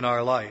in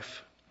our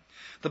life.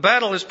 The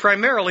battle is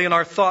primarily in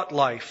our thought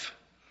life.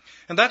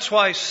 And that's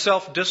why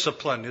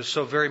self-discipline is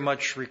so very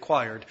much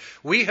required.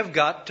 We have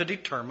got to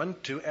determine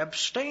to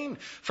abstain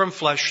from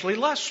fleshly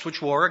lusts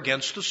which war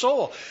against the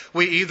soul.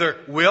 We either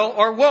will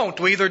or won't.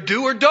 We either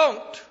do or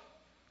don't.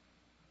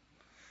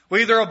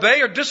 We either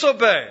obey or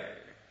disobey.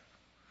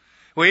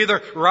 We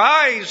either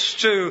rise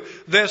to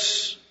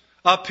this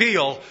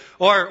appeal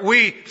or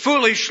we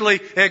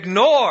foolishly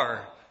ignore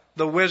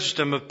the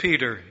wisdom of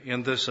Peter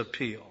in this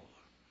appeal.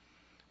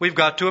 We've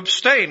got to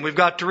abstain. We've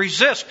got to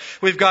resist.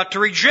 We've got to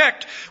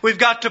reject. We've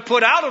got to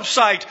put out of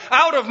sight,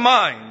 out of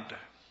mind.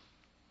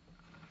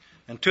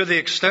 And to the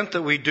extent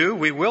that we do,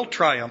 we will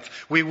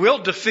triumph. We will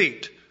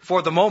defeat,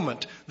 for the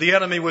moment, the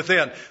enemy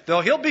within. Though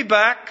he'll be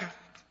back.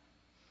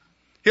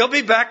 He'll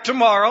be back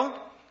tomorrow.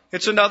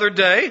 It's another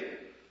day.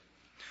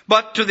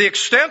 But to the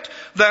extent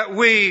that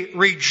we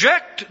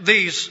reject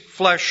these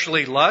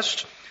fleshly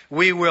lusts,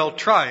 we will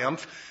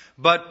triumph.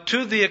 But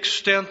to the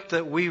extent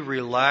that we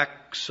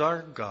relax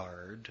our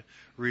guard,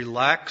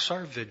 relax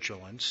our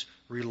vigilance,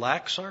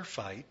 relax our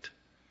fight,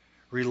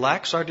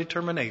 relax our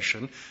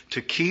determination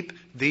to keep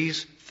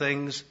these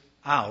things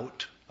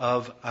out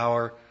of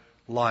our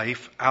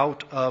life,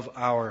 out of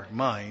our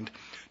mind,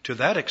 to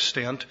that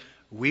extent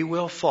we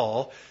will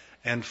fall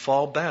and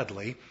fall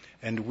badly,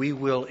 and we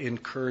will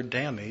incur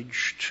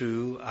damage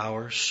to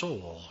our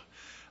soul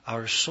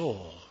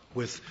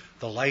with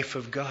the life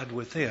of God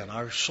within,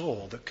 our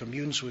soul that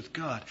communes with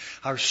God,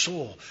 our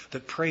soul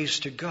that prays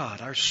to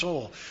God, our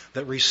soul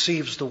that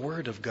receives the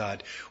Word of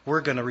God.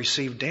 We're going to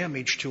receive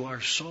damage to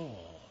our soul.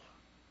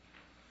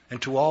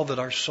 and to all that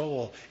our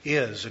soul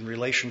is in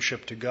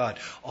relationship to God.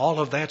 All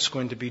of that's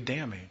going to be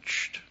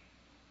damaged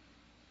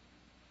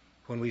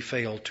when we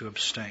fail to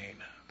abstain.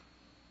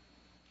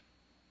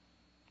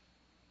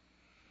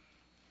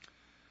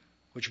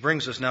 Which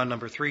brings us now,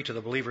 number 3, to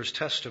the believer's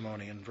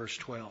testimony in verse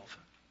 12.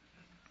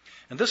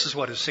 And this is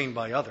what is seen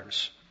by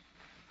others.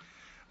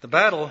 The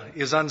battle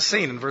is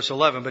unseen in verse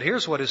 11, but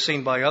here's what is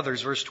seen by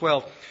others, verse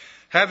 12.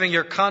 Having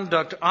your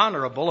conduct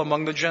honorable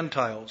among the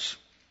Gentiles,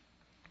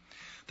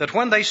 that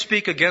when they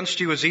speak against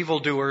you as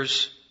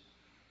evildoers,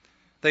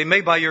 they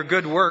may by your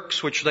good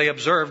works, which they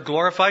observe,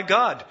 glorify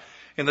God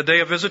in the day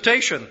of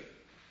visitation.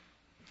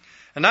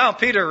 And now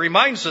Peter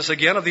reminds us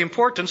again of the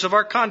importance of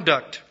our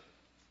conduct.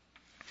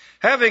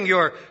 Having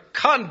your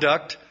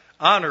conduct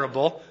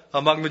honorable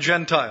among the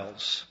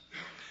Gentiles.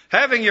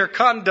 Having your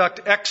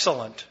conduct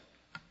excellent.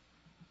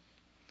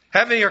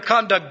 Having your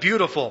conduct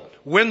beautiful,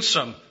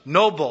 winsome,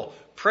 noble,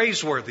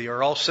 praiseworthy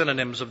are all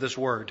synonyms of this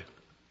word.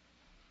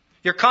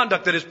 Your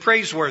conduct that is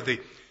praiseworthy.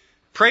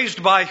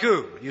 Praised by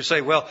who? You say,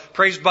 well,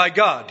 praised by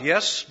God.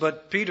 Yes,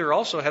 but Peter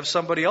also has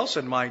somebody else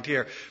in mind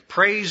here.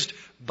 Praised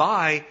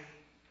by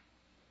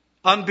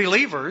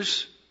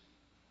unbelievers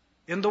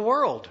in the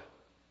world.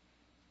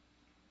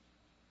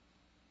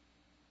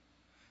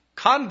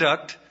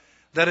 Conduct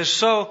that is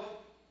so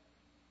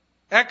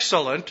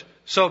excellent,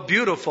 so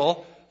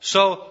beautiful,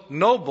 so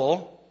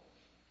noble,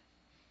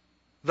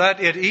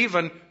 that it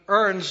even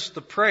earns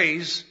the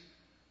praise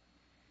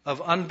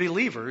of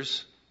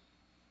unbelievers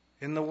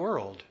in the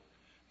world.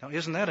 Now,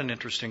 isn't that an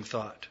interesting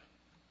thought?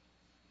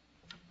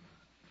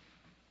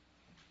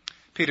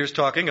 Peter's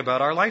talking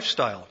about our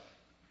lifestyle,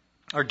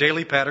 our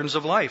daily patterns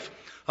of life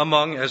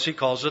among, as he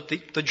calls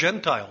it, the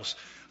Gentiles.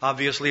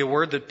 Obviously a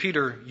word that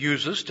Peter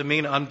uses to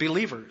mean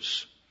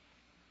unbelievers.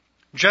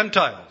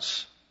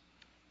 Gentiles.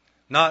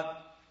 Not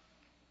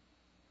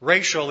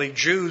racially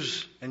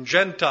Jews and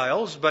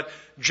Gentiles, but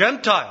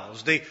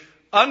Gentiles, the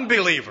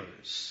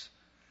unbelievers.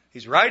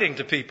 He's writing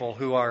to people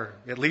who are,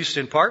 at least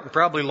in part, and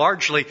probably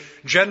largely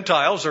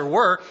Gentiles or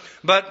were,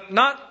 but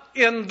not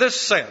in this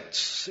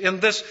sense, in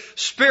this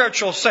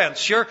spiritual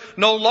sense. You're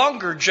no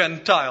longer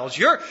Gentiles.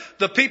 You're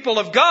the people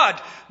of God,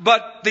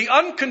 but the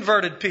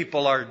unconverted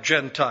people are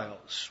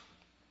Gentiles.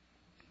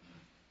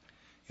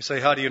 You say,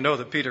 how do you know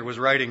that Peter was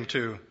writing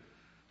to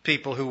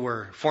people who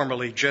were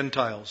formerly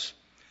Gentiles?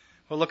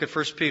 Well, look at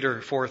 1 Peter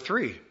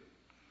 4:3,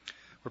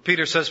 where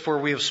Peter says, for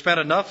we have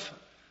spent enough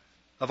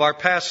of our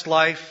past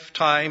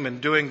lifetime in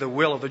doing the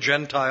will of the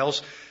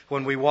Gentiles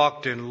when we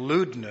walked in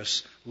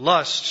lewdness,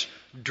 lusts,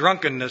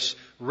 drunkenness,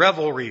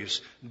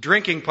 revelries,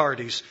 drinking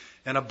parties,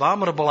 and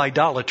abominable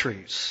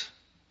idolatries.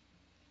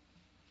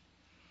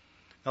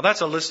 Now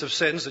that's a list of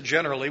sins that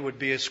generally would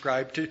be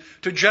ascribed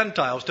to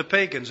Gentiles, to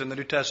pagans in the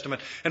New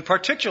Testament. And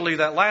particularly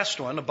that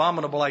last one,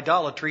 abominable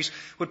idolatries,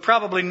 would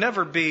probably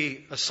never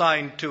be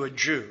assigned to a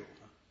Jew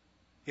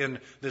in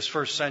this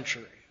first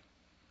century.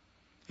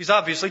 He's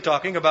obviously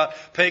talking about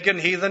pagan,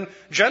 heathen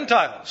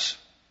Gentiles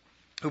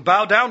who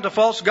bow down to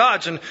false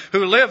gods and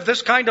who live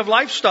this kind of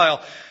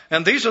lifestyle.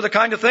 And these are the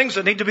kind of things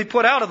that need to be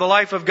put out of the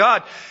life of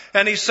God.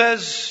 And he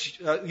says,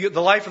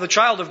 the life of the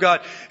child of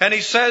God. And he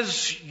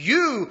says,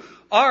 you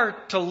are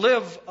to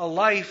live a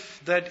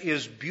life that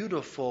is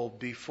beautiful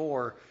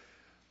before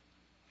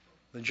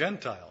the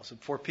Gentiles, and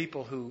for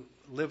people who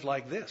live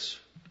like this.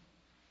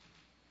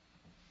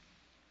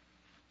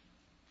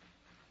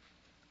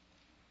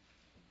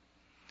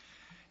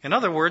 In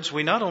other words,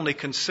 we not only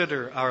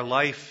consider our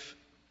life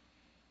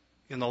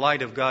in the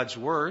light of God's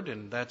Word,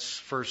 and that's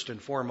first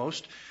and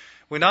foremost.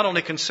 We not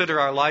only consider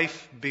our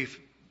life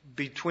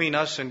between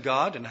us and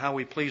God and how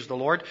we please the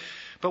Lord,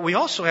 but we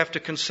also have to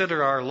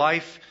consider our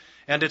life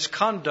and its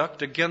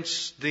conduct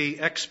against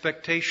the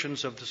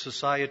expectations of the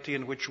society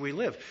in which we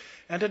live.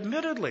 And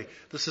admittedly,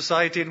 the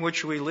society in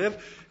which we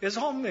live is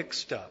all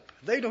mixed up.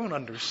 They don't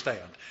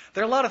understand.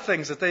 There are a lot of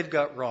things that they've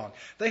got wrong.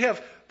 They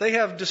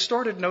have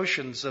distorted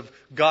notions of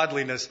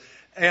godliness,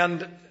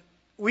 and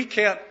we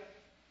can't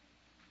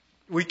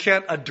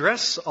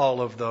address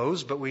all of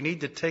those, but we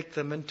need to take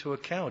them into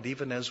account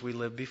even as we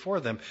live before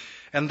them.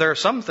 And there are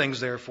some things,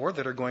 therefore,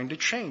 that are going to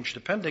change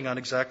depending on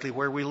exactly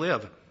where we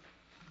live.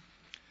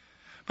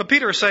 But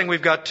Peter is saying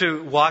we've got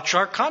to watch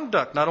our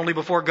conduct, not only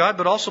before God,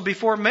 but also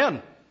before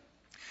men.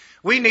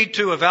 We need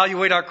to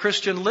evaluate our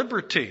Christian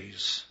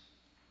liberties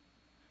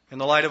in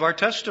the light of our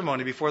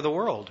testimony before the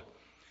world.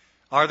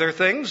 Are there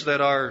things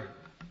that are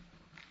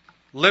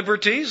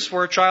liberties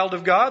for a child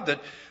of God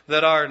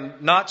that are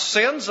not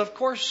sins? Of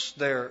course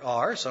there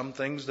are. Some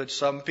things that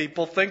some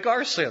people think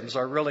are sins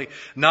are really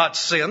not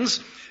sins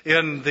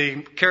in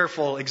the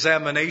careful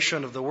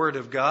examination of the Word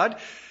of God.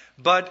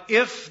 But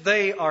if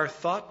they are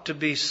thought to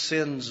be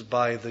sins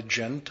by the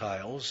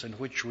Gentiles in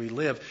which we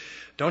live,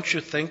 don't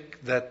you think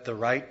that the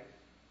right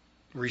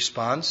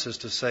response is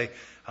to say,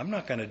 I'm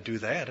not going to do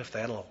that if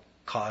that'll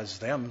cause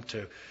them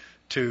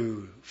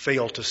to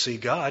fail to see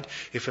God,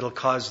 if it'll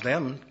cause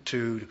them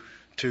to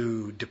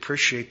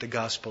depreciate the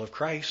gospel of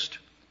Christ?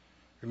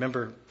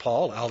 Remember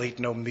Paul, I'll eat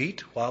no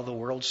meat while the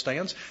world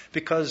stands,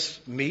 because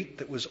meat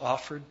that was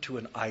offered to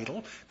an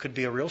idol could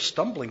be a real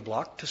stumbling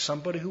block to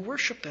somebody who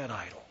worshiped that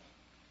idol.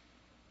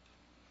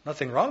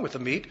 Nothing wrong with the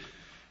meat,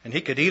 and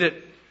he could eat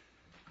it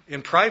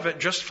in private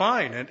just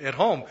fine at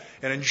home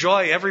and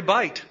enjoy every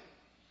bite.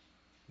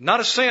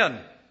 Not a sin.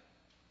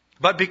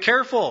 But be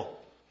careful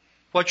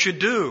what you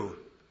do,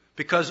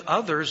 because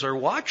others are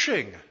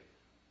watching.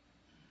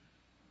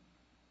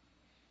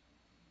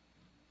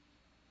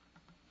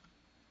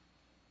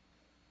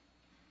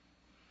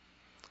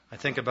 I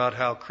think about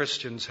how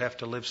Christians have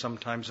to live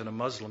sometimes in a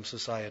Muslim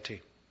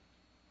society.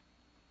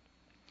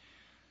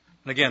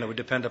 And again, it would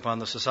depend upon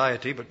the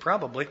society, but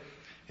probably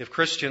if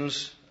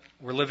Christians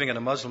were living in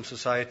a Muslim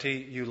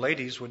society, you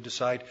ladies would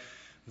decide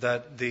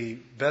that the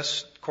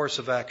best course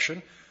of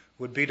action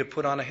would be to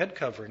put on a head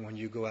covering when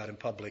you go out in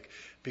public.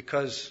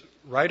 Because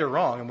right or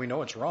wrong, and we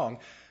know it's wrong,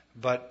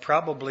 but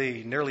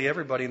probably nearly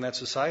everybody in that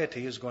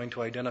society is going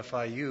to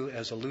identify you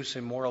as a loose,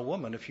 immoral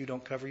woman if you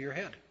don't cover your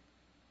head.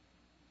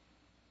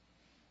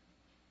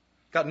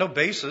 Got no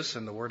basis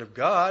in the Word of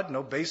God,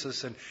 no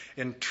basis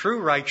in true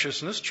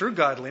righteousness, true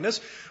godliness.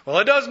 Well,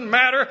 it doesn't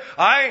matter.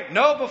 I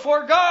know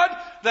before God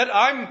that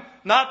I'm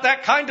not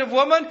that kind of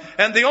woman,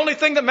 and the only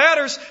thing that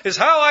matters is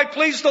how I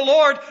please the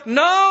Lord.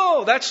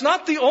 No, that's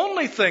not the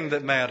only thing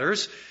that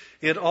matters.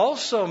 It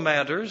also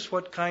matters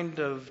what kind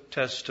of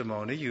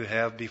testimony you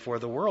have before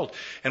the world.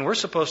 And we're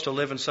supposed to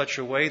live in such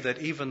a way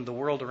that even the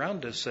world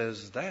around us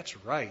says, that's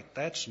right,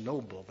 that's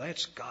noble,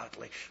 that's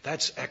godly,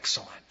 that's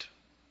excellent.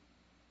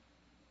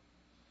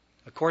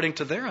 According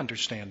to their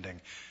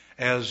understanding,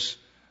 as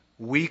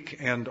weak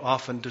and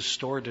often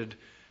distorted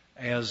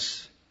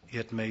as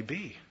it may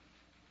be.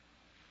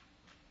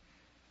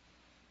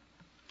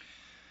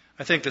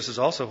 I think this is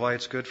also why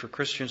it's good for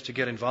Christians to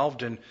get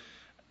involved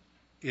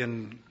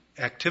in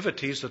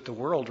activities that the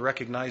world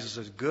recognizes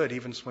as good,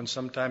 even when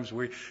sometimes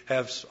we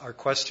have our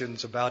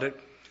questions about it.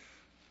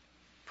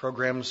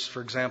 Programs,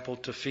 for example,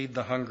 to feed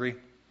the hungry.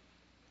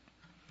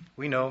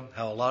 We know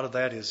how a lot of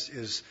that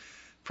is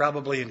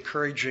probably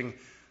encouraging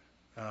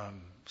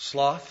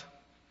sloth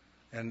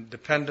and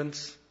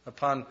dependence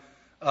upon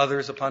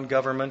others, upon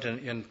government,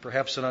 in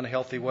perhaps an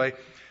unhealthy way.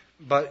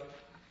 But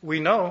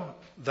we know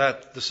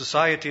that the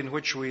society in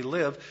which we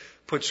live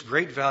puts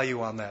great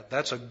value on that.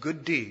 That's a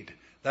good deed.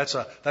 That's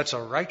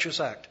a righteous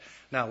act.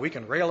 Now, we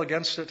can rail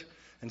against it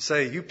and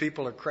say, you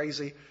people are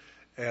crazy,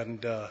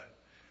 and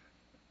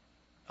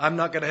I'm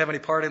not going to have any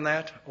part in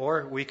that.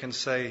 Or we can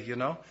say,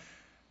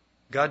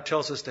 God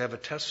tells us to have a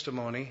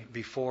testimony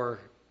before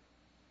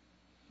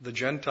the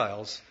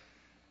Gentiles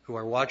who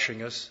are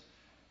watching us,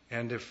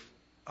 and if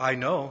I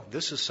know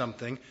this is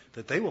something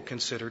that they will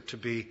consider to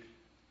be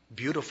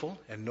beautiful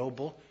and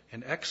noble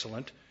and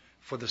excellent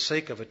for the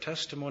sake of a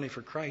testimony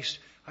for Christ,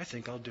 I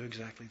think I'll do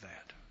exactly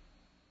that.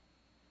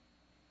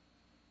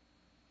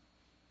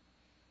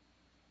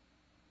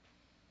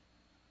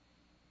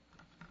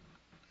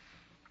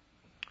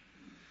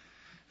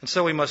 And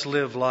so we must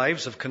live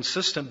lives of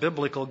consistent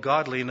biblical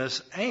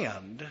godliness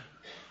and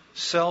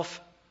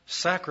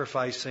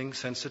self-sacrificing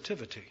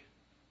sensitivity.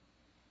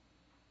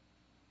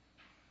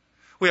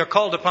 We are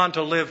called upon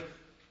to live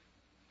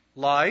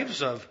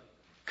lives of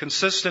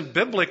consistent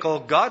biblical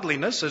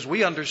godliness as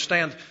we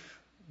understand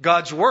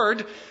God's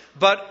Word,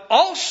 but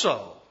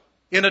also,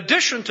 in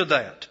addition to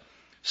that,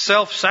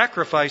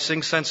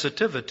 self-sacrificing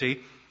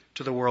sensitivity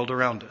to the world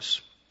around us.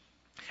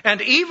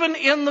 And even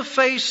in the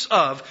face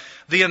of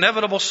the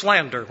inevitable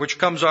slander which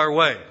comes our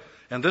way,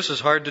 and this is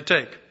hard to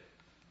take,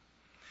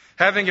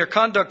 having your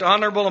conduct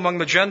honorable among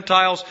the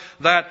Gentiles,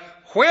 that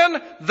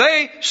when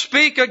they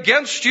speak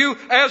against you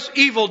as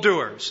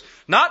evildoers,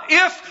 not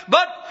if,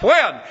 but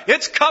when.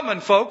 It's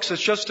coming, folks.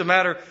 It's just a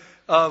matter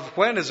of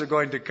when is it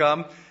going to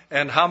come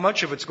and how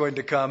much of it's going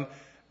to come,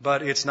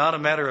 but it's not a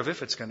matter of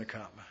if it's going to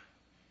come.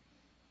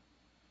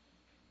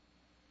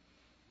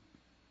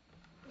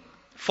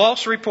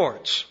 False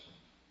reports,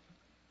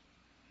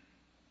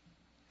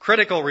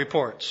 critical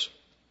reports,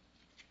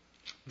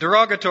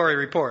 derogatory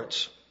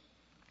reports,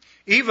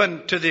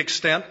 even to the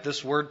extent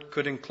this word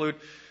could include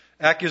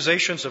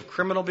accusations of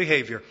criminal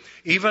behavior,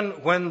 even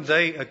when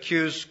they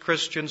accuse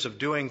Christians of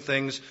doing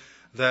things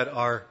that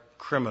are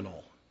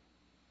criminal.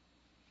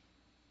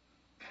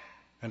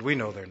 And we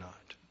know they're not.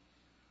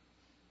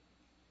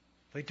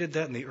 They did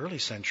that in the early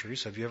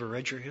centuries. Have you ever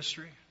read your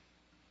history?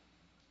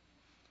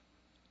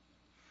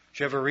 Did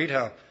you ever read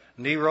how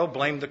Nero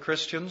blamed the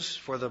Christians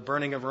for the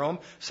burning of Rome,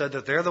 said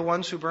that they're the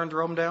ones who burned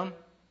Rome down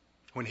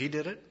when he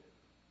did it?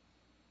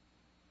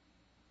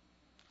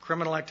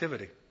 Criminal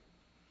activity.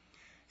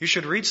 You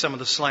should read some of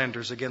the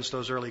slanders against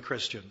those early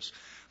Christians.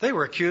 They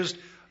were accused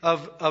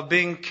of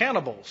being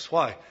cannibals.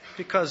 Why?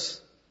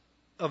 Because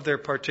of their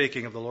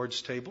partaking of the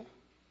Lord's table.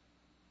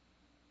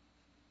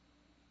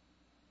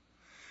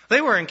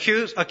 They were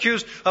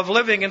accused of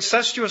living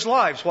incestuous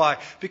lives. Why?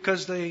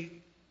 Because they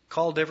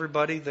called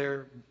everybody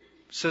their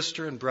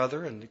sister and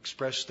brother and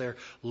expressed their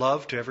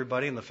love to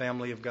everybody in the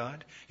family of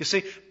God. You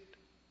see,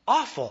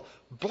 awful,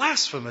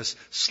 blasphemous,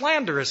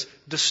 slanderous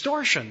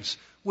distortions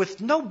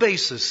with no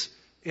basis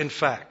in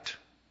fact.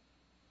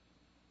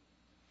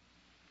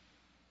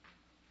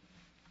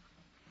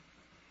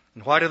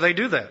 And why do they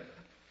do that?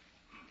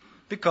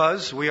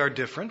 Because we are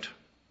different.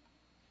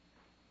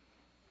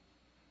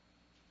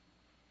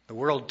 The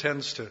world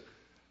tends to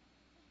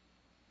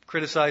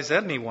criticize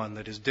anyone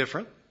that is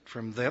different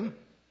from them.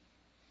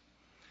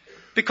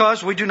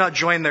 Because we do not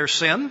join their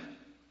sin.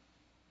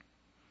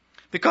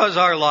 Because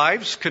our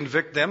lives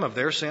convict them of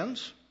their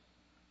sins.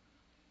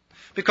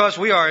 Because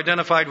we are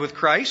identified with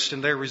Christ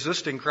and they're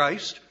resisting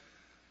Christ.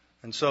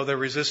 And so they're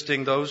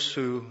resisting those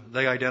who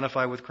they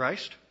identify with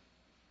Christ.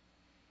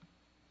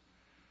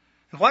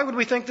 And why would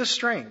we think this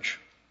strange?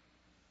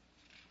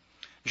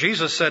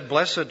 Jesus said,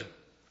 "Blessed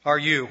are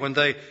you when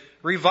they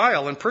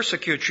revile and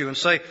persecute you and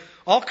say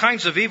all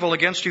kinds of evil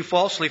against you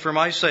falsely for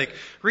my sake.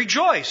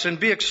 Rejoice and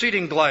be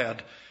exceeding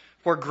glad,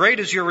 for great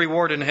is your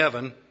reward in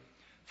heaven,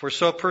 for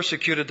so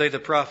persecuted they the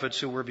prophets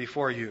who were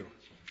before you."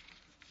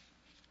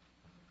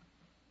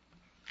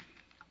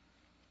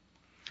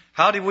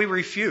 How do we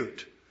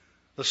refute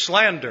the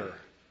slander,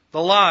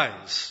 the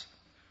lies,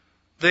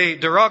 the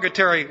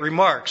derogatory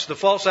remarks, the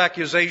false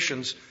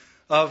accusations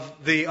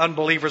of the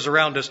unbelievers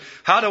around us?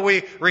 How do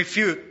we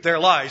refute their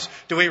lies?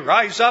 Do we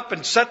rise up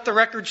and set the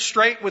record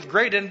straight with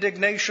great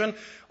indignation?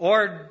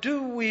 Or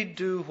do we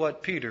do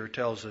what Peter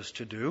tells us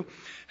to do,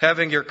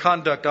 having your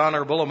conduct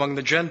honorable among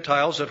the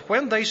Gentiles, that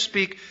when they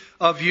speak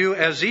of you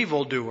as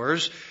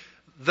evildoers,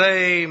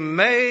 they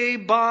may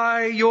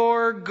by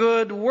your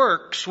good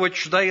works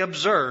which they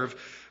observe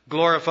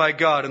glorify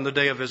God in the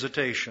day of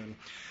visitation?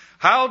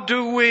 How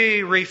do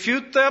we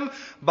refute them?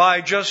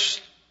 By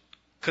just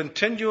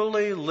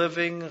continually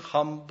living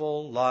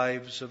humble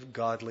lives of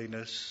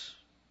godliness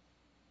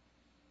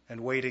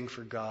and waiting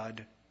for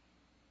God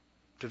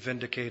to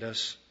vindicate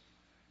us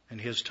in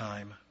His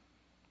time.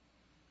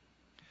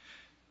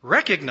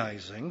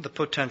 Recognizing the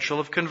potential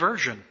of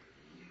conversion.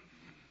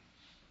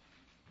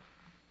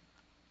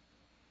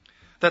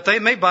 That they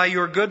may by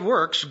your good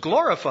works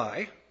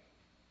glorify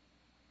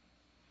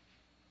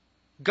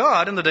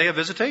God in the day of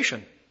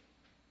visitation.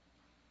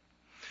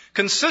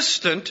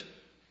 Consistent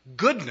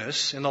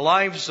goodness in the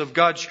lives of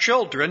God's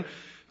children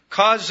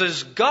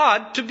causes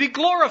God to be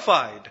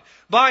glorified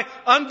by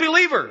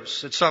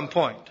unbelievers at some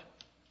point.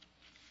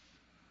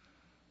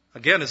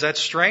 Again, is that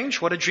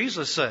strange? What did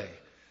Jesus say?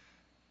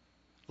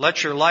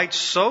 Let your light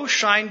so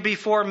shine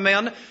before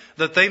men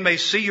that they may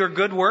see your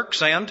good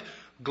works and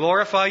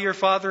glorify your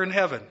Father in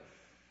heaven.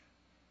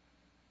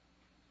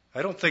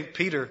 I don't think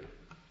Peter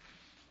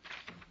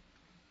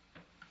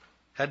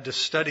had to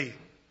study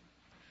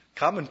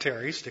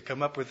commentaries to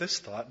come up with this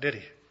thought, did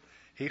he?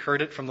 He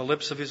heard it from the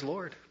lips of his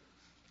Lord.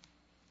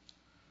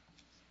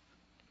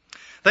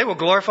 They will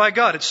glorify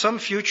God at some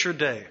future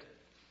day.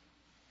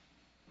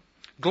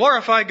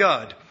 Glorify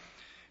God.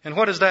 And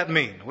what does that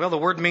mean? Well, the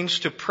word means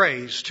to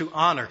praise, to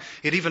honor.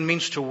 It even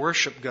means to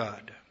worship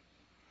God.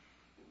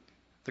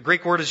 The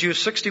Greek word is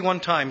used 61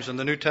 times in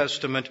the New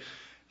Testament.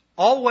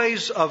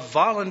 Always a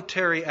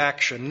voluntary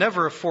action,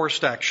 never a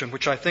forced action,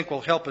 which I think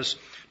will help us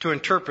to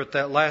interpret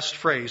that last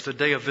phrase, the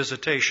day of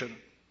visitation.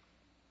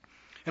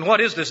 And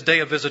what is this day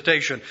of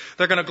visitation?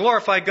 They're going to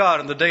glorify God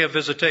in the day of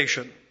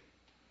visitation.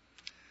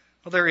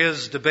 Well, there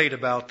is debate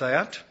about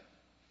that.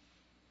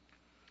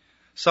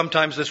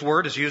 Sometimes this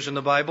word is used in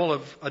the Bible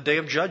of a day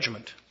of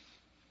judgment.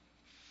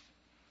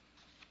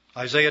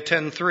 Isaiah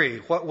 10:3,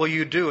 what will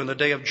you do in the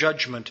day of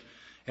judgment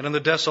and in the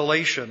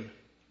desolation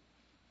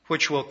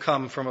which will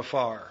come from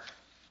afar?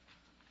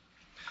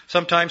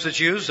 Sometimes it's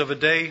used of a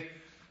day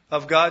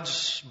of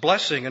God's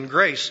blessing and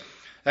grace,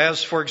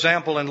 as, for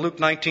example, in Luke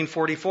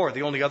 19:44,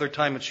 the only other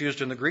time it's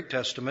used in the Greek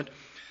Testament,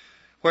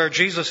 where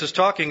Jesus is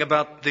talking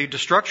about the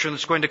destruction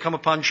that's going to come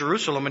upon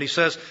Jerusalem. And he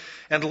says,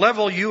 and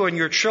level you and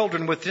your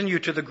children within you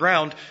to the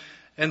ground,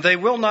 and they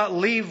will not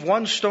leave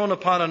one stone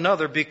upon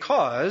another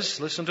because,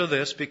 listen to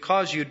this,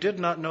 because you did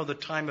not know the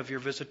time of your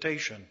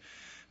visitation.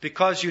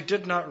 Because you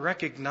did not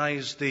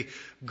recognize the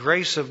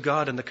grace of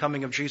God in the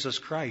coming of Jesus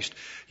Christ.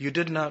 You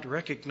did not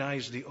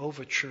recognize the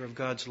overture of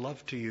God's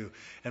love to you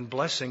and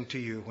blessing to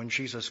you when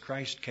Jesus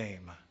Christ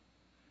came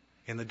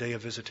in the day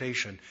of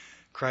visitation.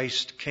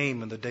 Christ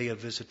came in the day of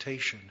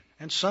visitation.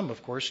 And some,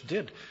 of course,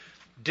 did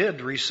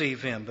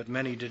receive Him, but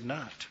many did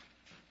not.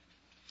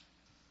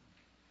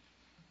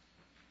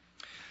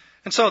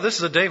 And so this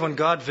is a day when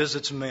God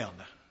visits men,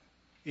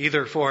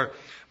 either for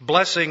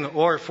blessing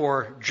or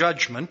for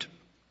judgment.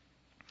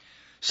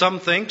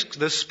 Some think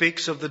this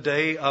speaks of the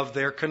day of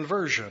their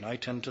conversion. I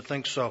tend to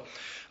think so.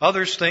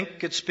 Others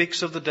think it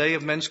speaks of the day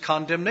of men's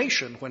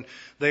condemnation, when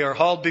they are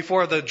hauled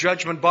before the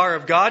judgment bar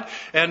of God,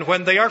 and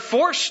when they are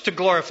forced to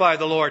glorify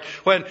the Lord,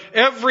 when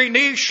every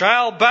knee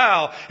shall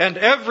bow and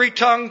every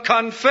tongue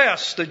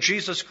confess that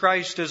Jesus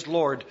Christ is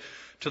Lord,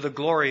 to the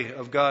glory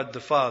of God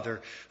the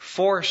Father.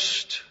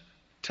 Forced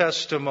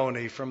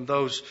testimony from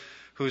those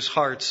whose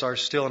hearts are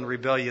still in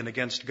rebellion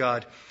against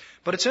God.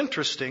 But it's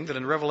interesting that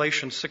in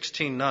Revelation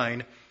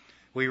 16:9,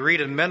 we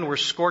read, and men were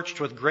scorched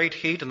with great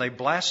heat, and they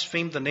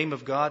blasphemed the name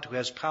of God who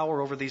has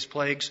power over these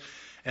plagues,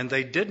 and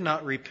they did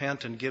not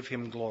repent and give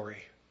Him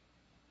glory.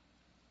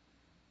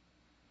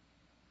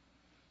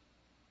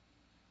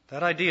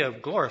 That idea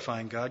of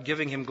glorifying God,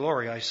 giving Him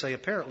glory, I say,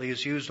 apparently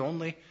is used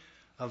only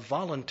of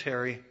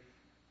voluntary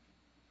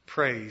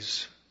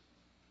praise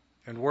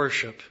and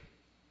worship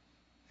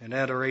and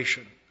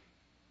adoration.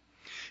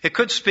 It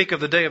could speak of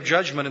the day of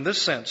judgment in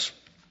this sense,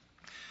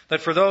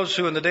 that for those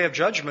who in the day of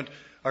judgment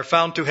are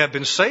found to have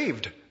been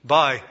saved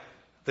by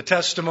the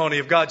testimony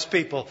of God's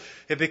people,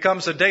 it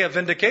becomes a day of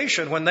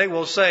vindication when they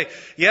will say,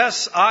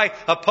 yes, I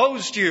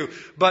opposed you,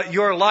 but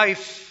your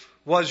life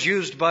was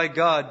used by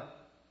God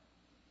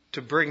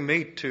to bring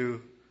me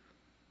to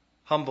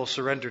humble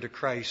surrender to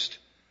Christ.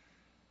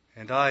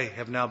 And I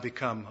have now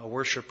become a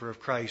worshiper of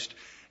Christ,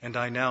 and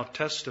I now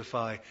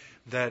testify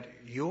that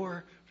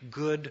your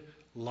good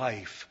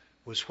life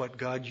was what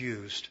God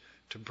used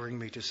to bring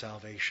me to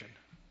salvation.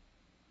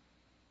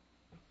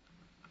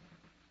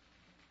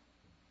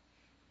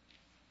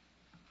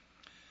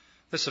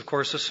 This, of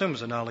course,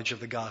 assumes a knowledge of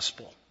the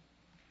gospel.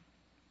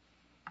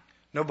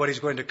 Nobody's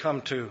going to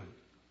come to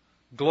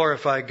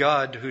glorify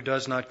God who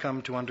does not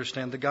come to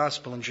understand the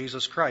gospel in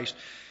Jesus Christ.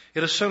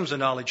 It assumes a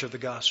knowledge of the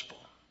gospel.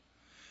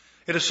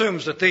 It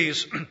assumes that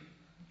these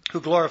who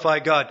glorify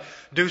God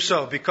do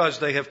so because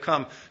they have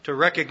come to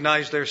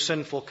recognize their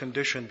sinful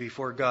condition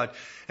before God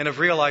and have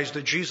realized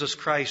that Jesus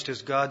Christ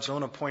is God's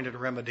own appointed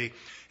remedy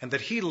and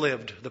that He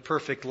lived the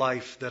perfect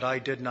life that I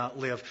did not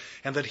live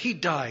and that He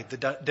died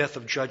the death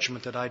of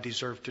judgment that I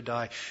deserved to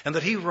die and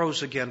that He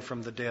rose again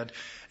from the dead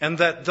and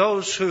that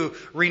those who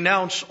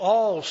renounce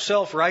all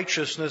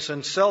self-righteousness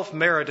and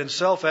self-merit and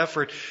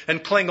self-effort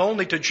and cling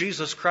only to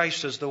Jesus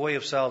Christ as the way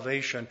of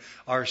salvation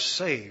are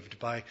saved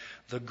by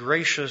the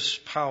gracious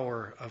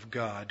power of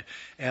God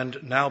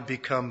and now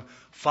become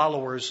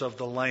followers of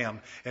the Lamb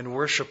and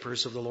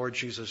worshipers of the Lord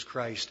Jesus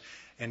Christ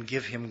and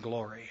give Him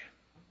glory.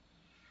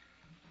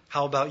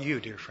 How about you,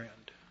 dear friend?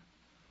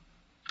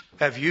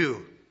 Have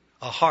you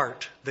a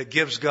heart that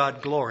gives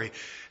God glory?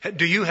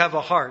 Do you have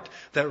a heart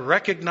that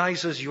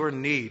recognizes your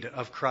need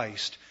of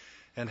Christ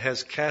and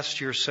has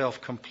cast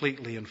yourself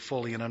completely and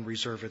fully and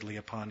unreservedly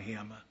upon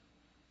Him?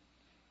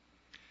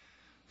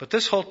 But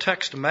this whole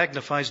text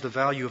magnifies the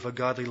value of a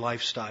godly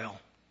lifestyle.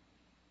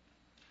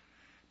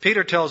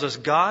 Peter tells us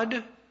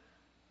God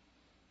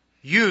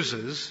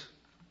uses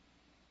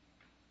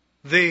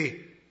the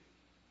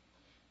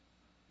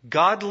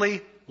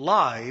godly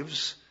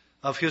lives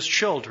of His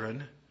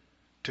children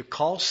to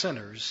call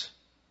sinners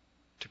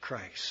to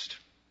Christ.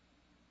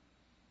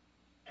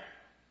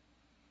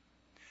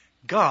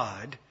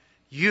 God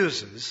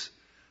uses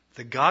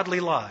the godly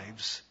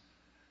lives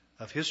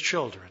of His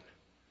children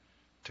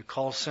to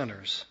call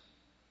sinners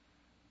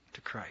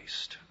to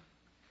Christ.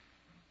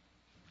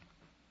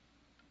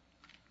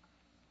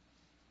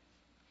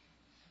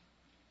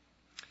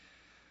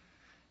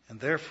 And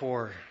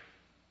therefore,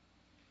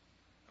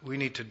 we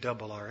need to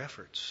double our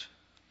efforts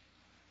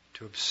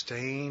to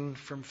abstain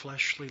from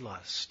fleshly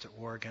lust that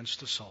war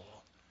against the soul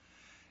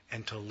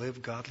and to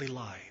live godly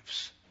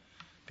lives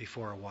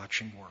before a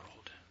watching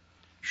world.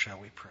 Shall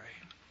we pray?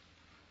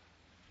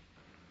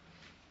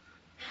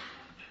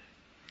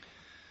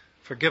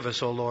 Forgive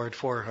us, O Lord,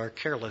 for our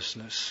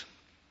carelessness.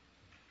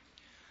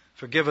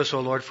 Forgive us, O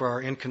Lord, for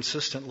our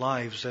inconsistent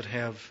lives that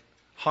have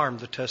harmed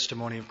the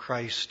testimony of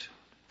Christ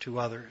to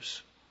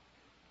others.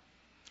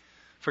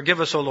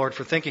 Forgive us, O Lord,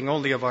 for thinking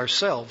only of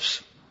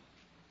ourselves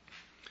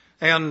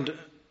and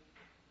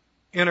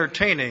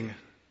entertaining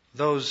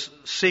those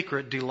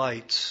secret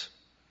delights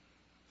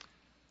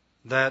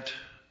that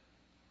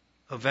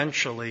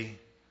eventually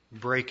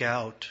break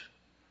out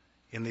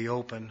in the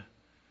open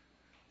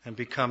and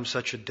become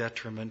such a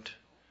detriment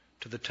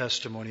to the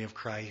testimony of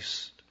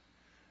Christ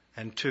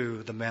and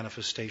to the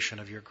manifestation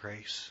of your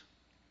grace.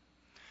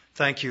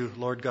 Thank you,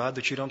 Lord God,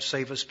 that you don't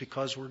save us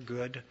because we're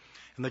good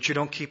and that you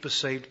don't keep us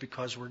saved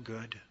because we're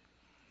good.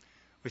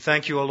 We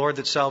thank you, O Lord,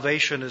 that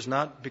salvation is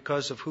not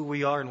because of who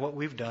we are and what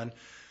we've done,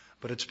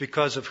 but it's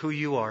because of who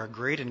you are,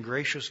 great and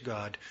gracious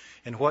God,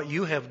 and what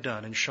you have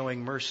done in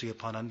showing mercy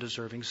upon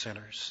undeserving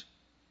sinners.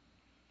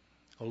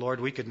 O Lord,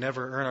 we could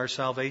never earn our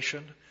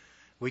salvation.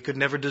 We could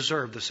never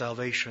deserve the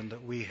salvation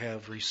that we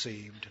have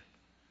received.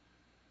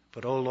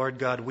 But, O Lord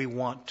God, we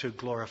want to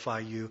glorify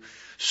you.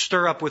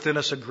 Stir up within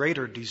us a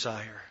greater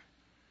desire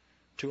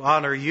to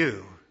honor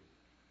you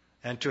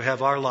and to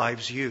have our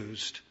lives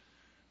used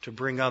to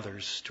bring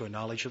others to a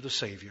knowledge of the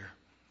Savior,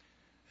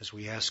 as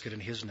we ask it in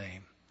His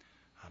name.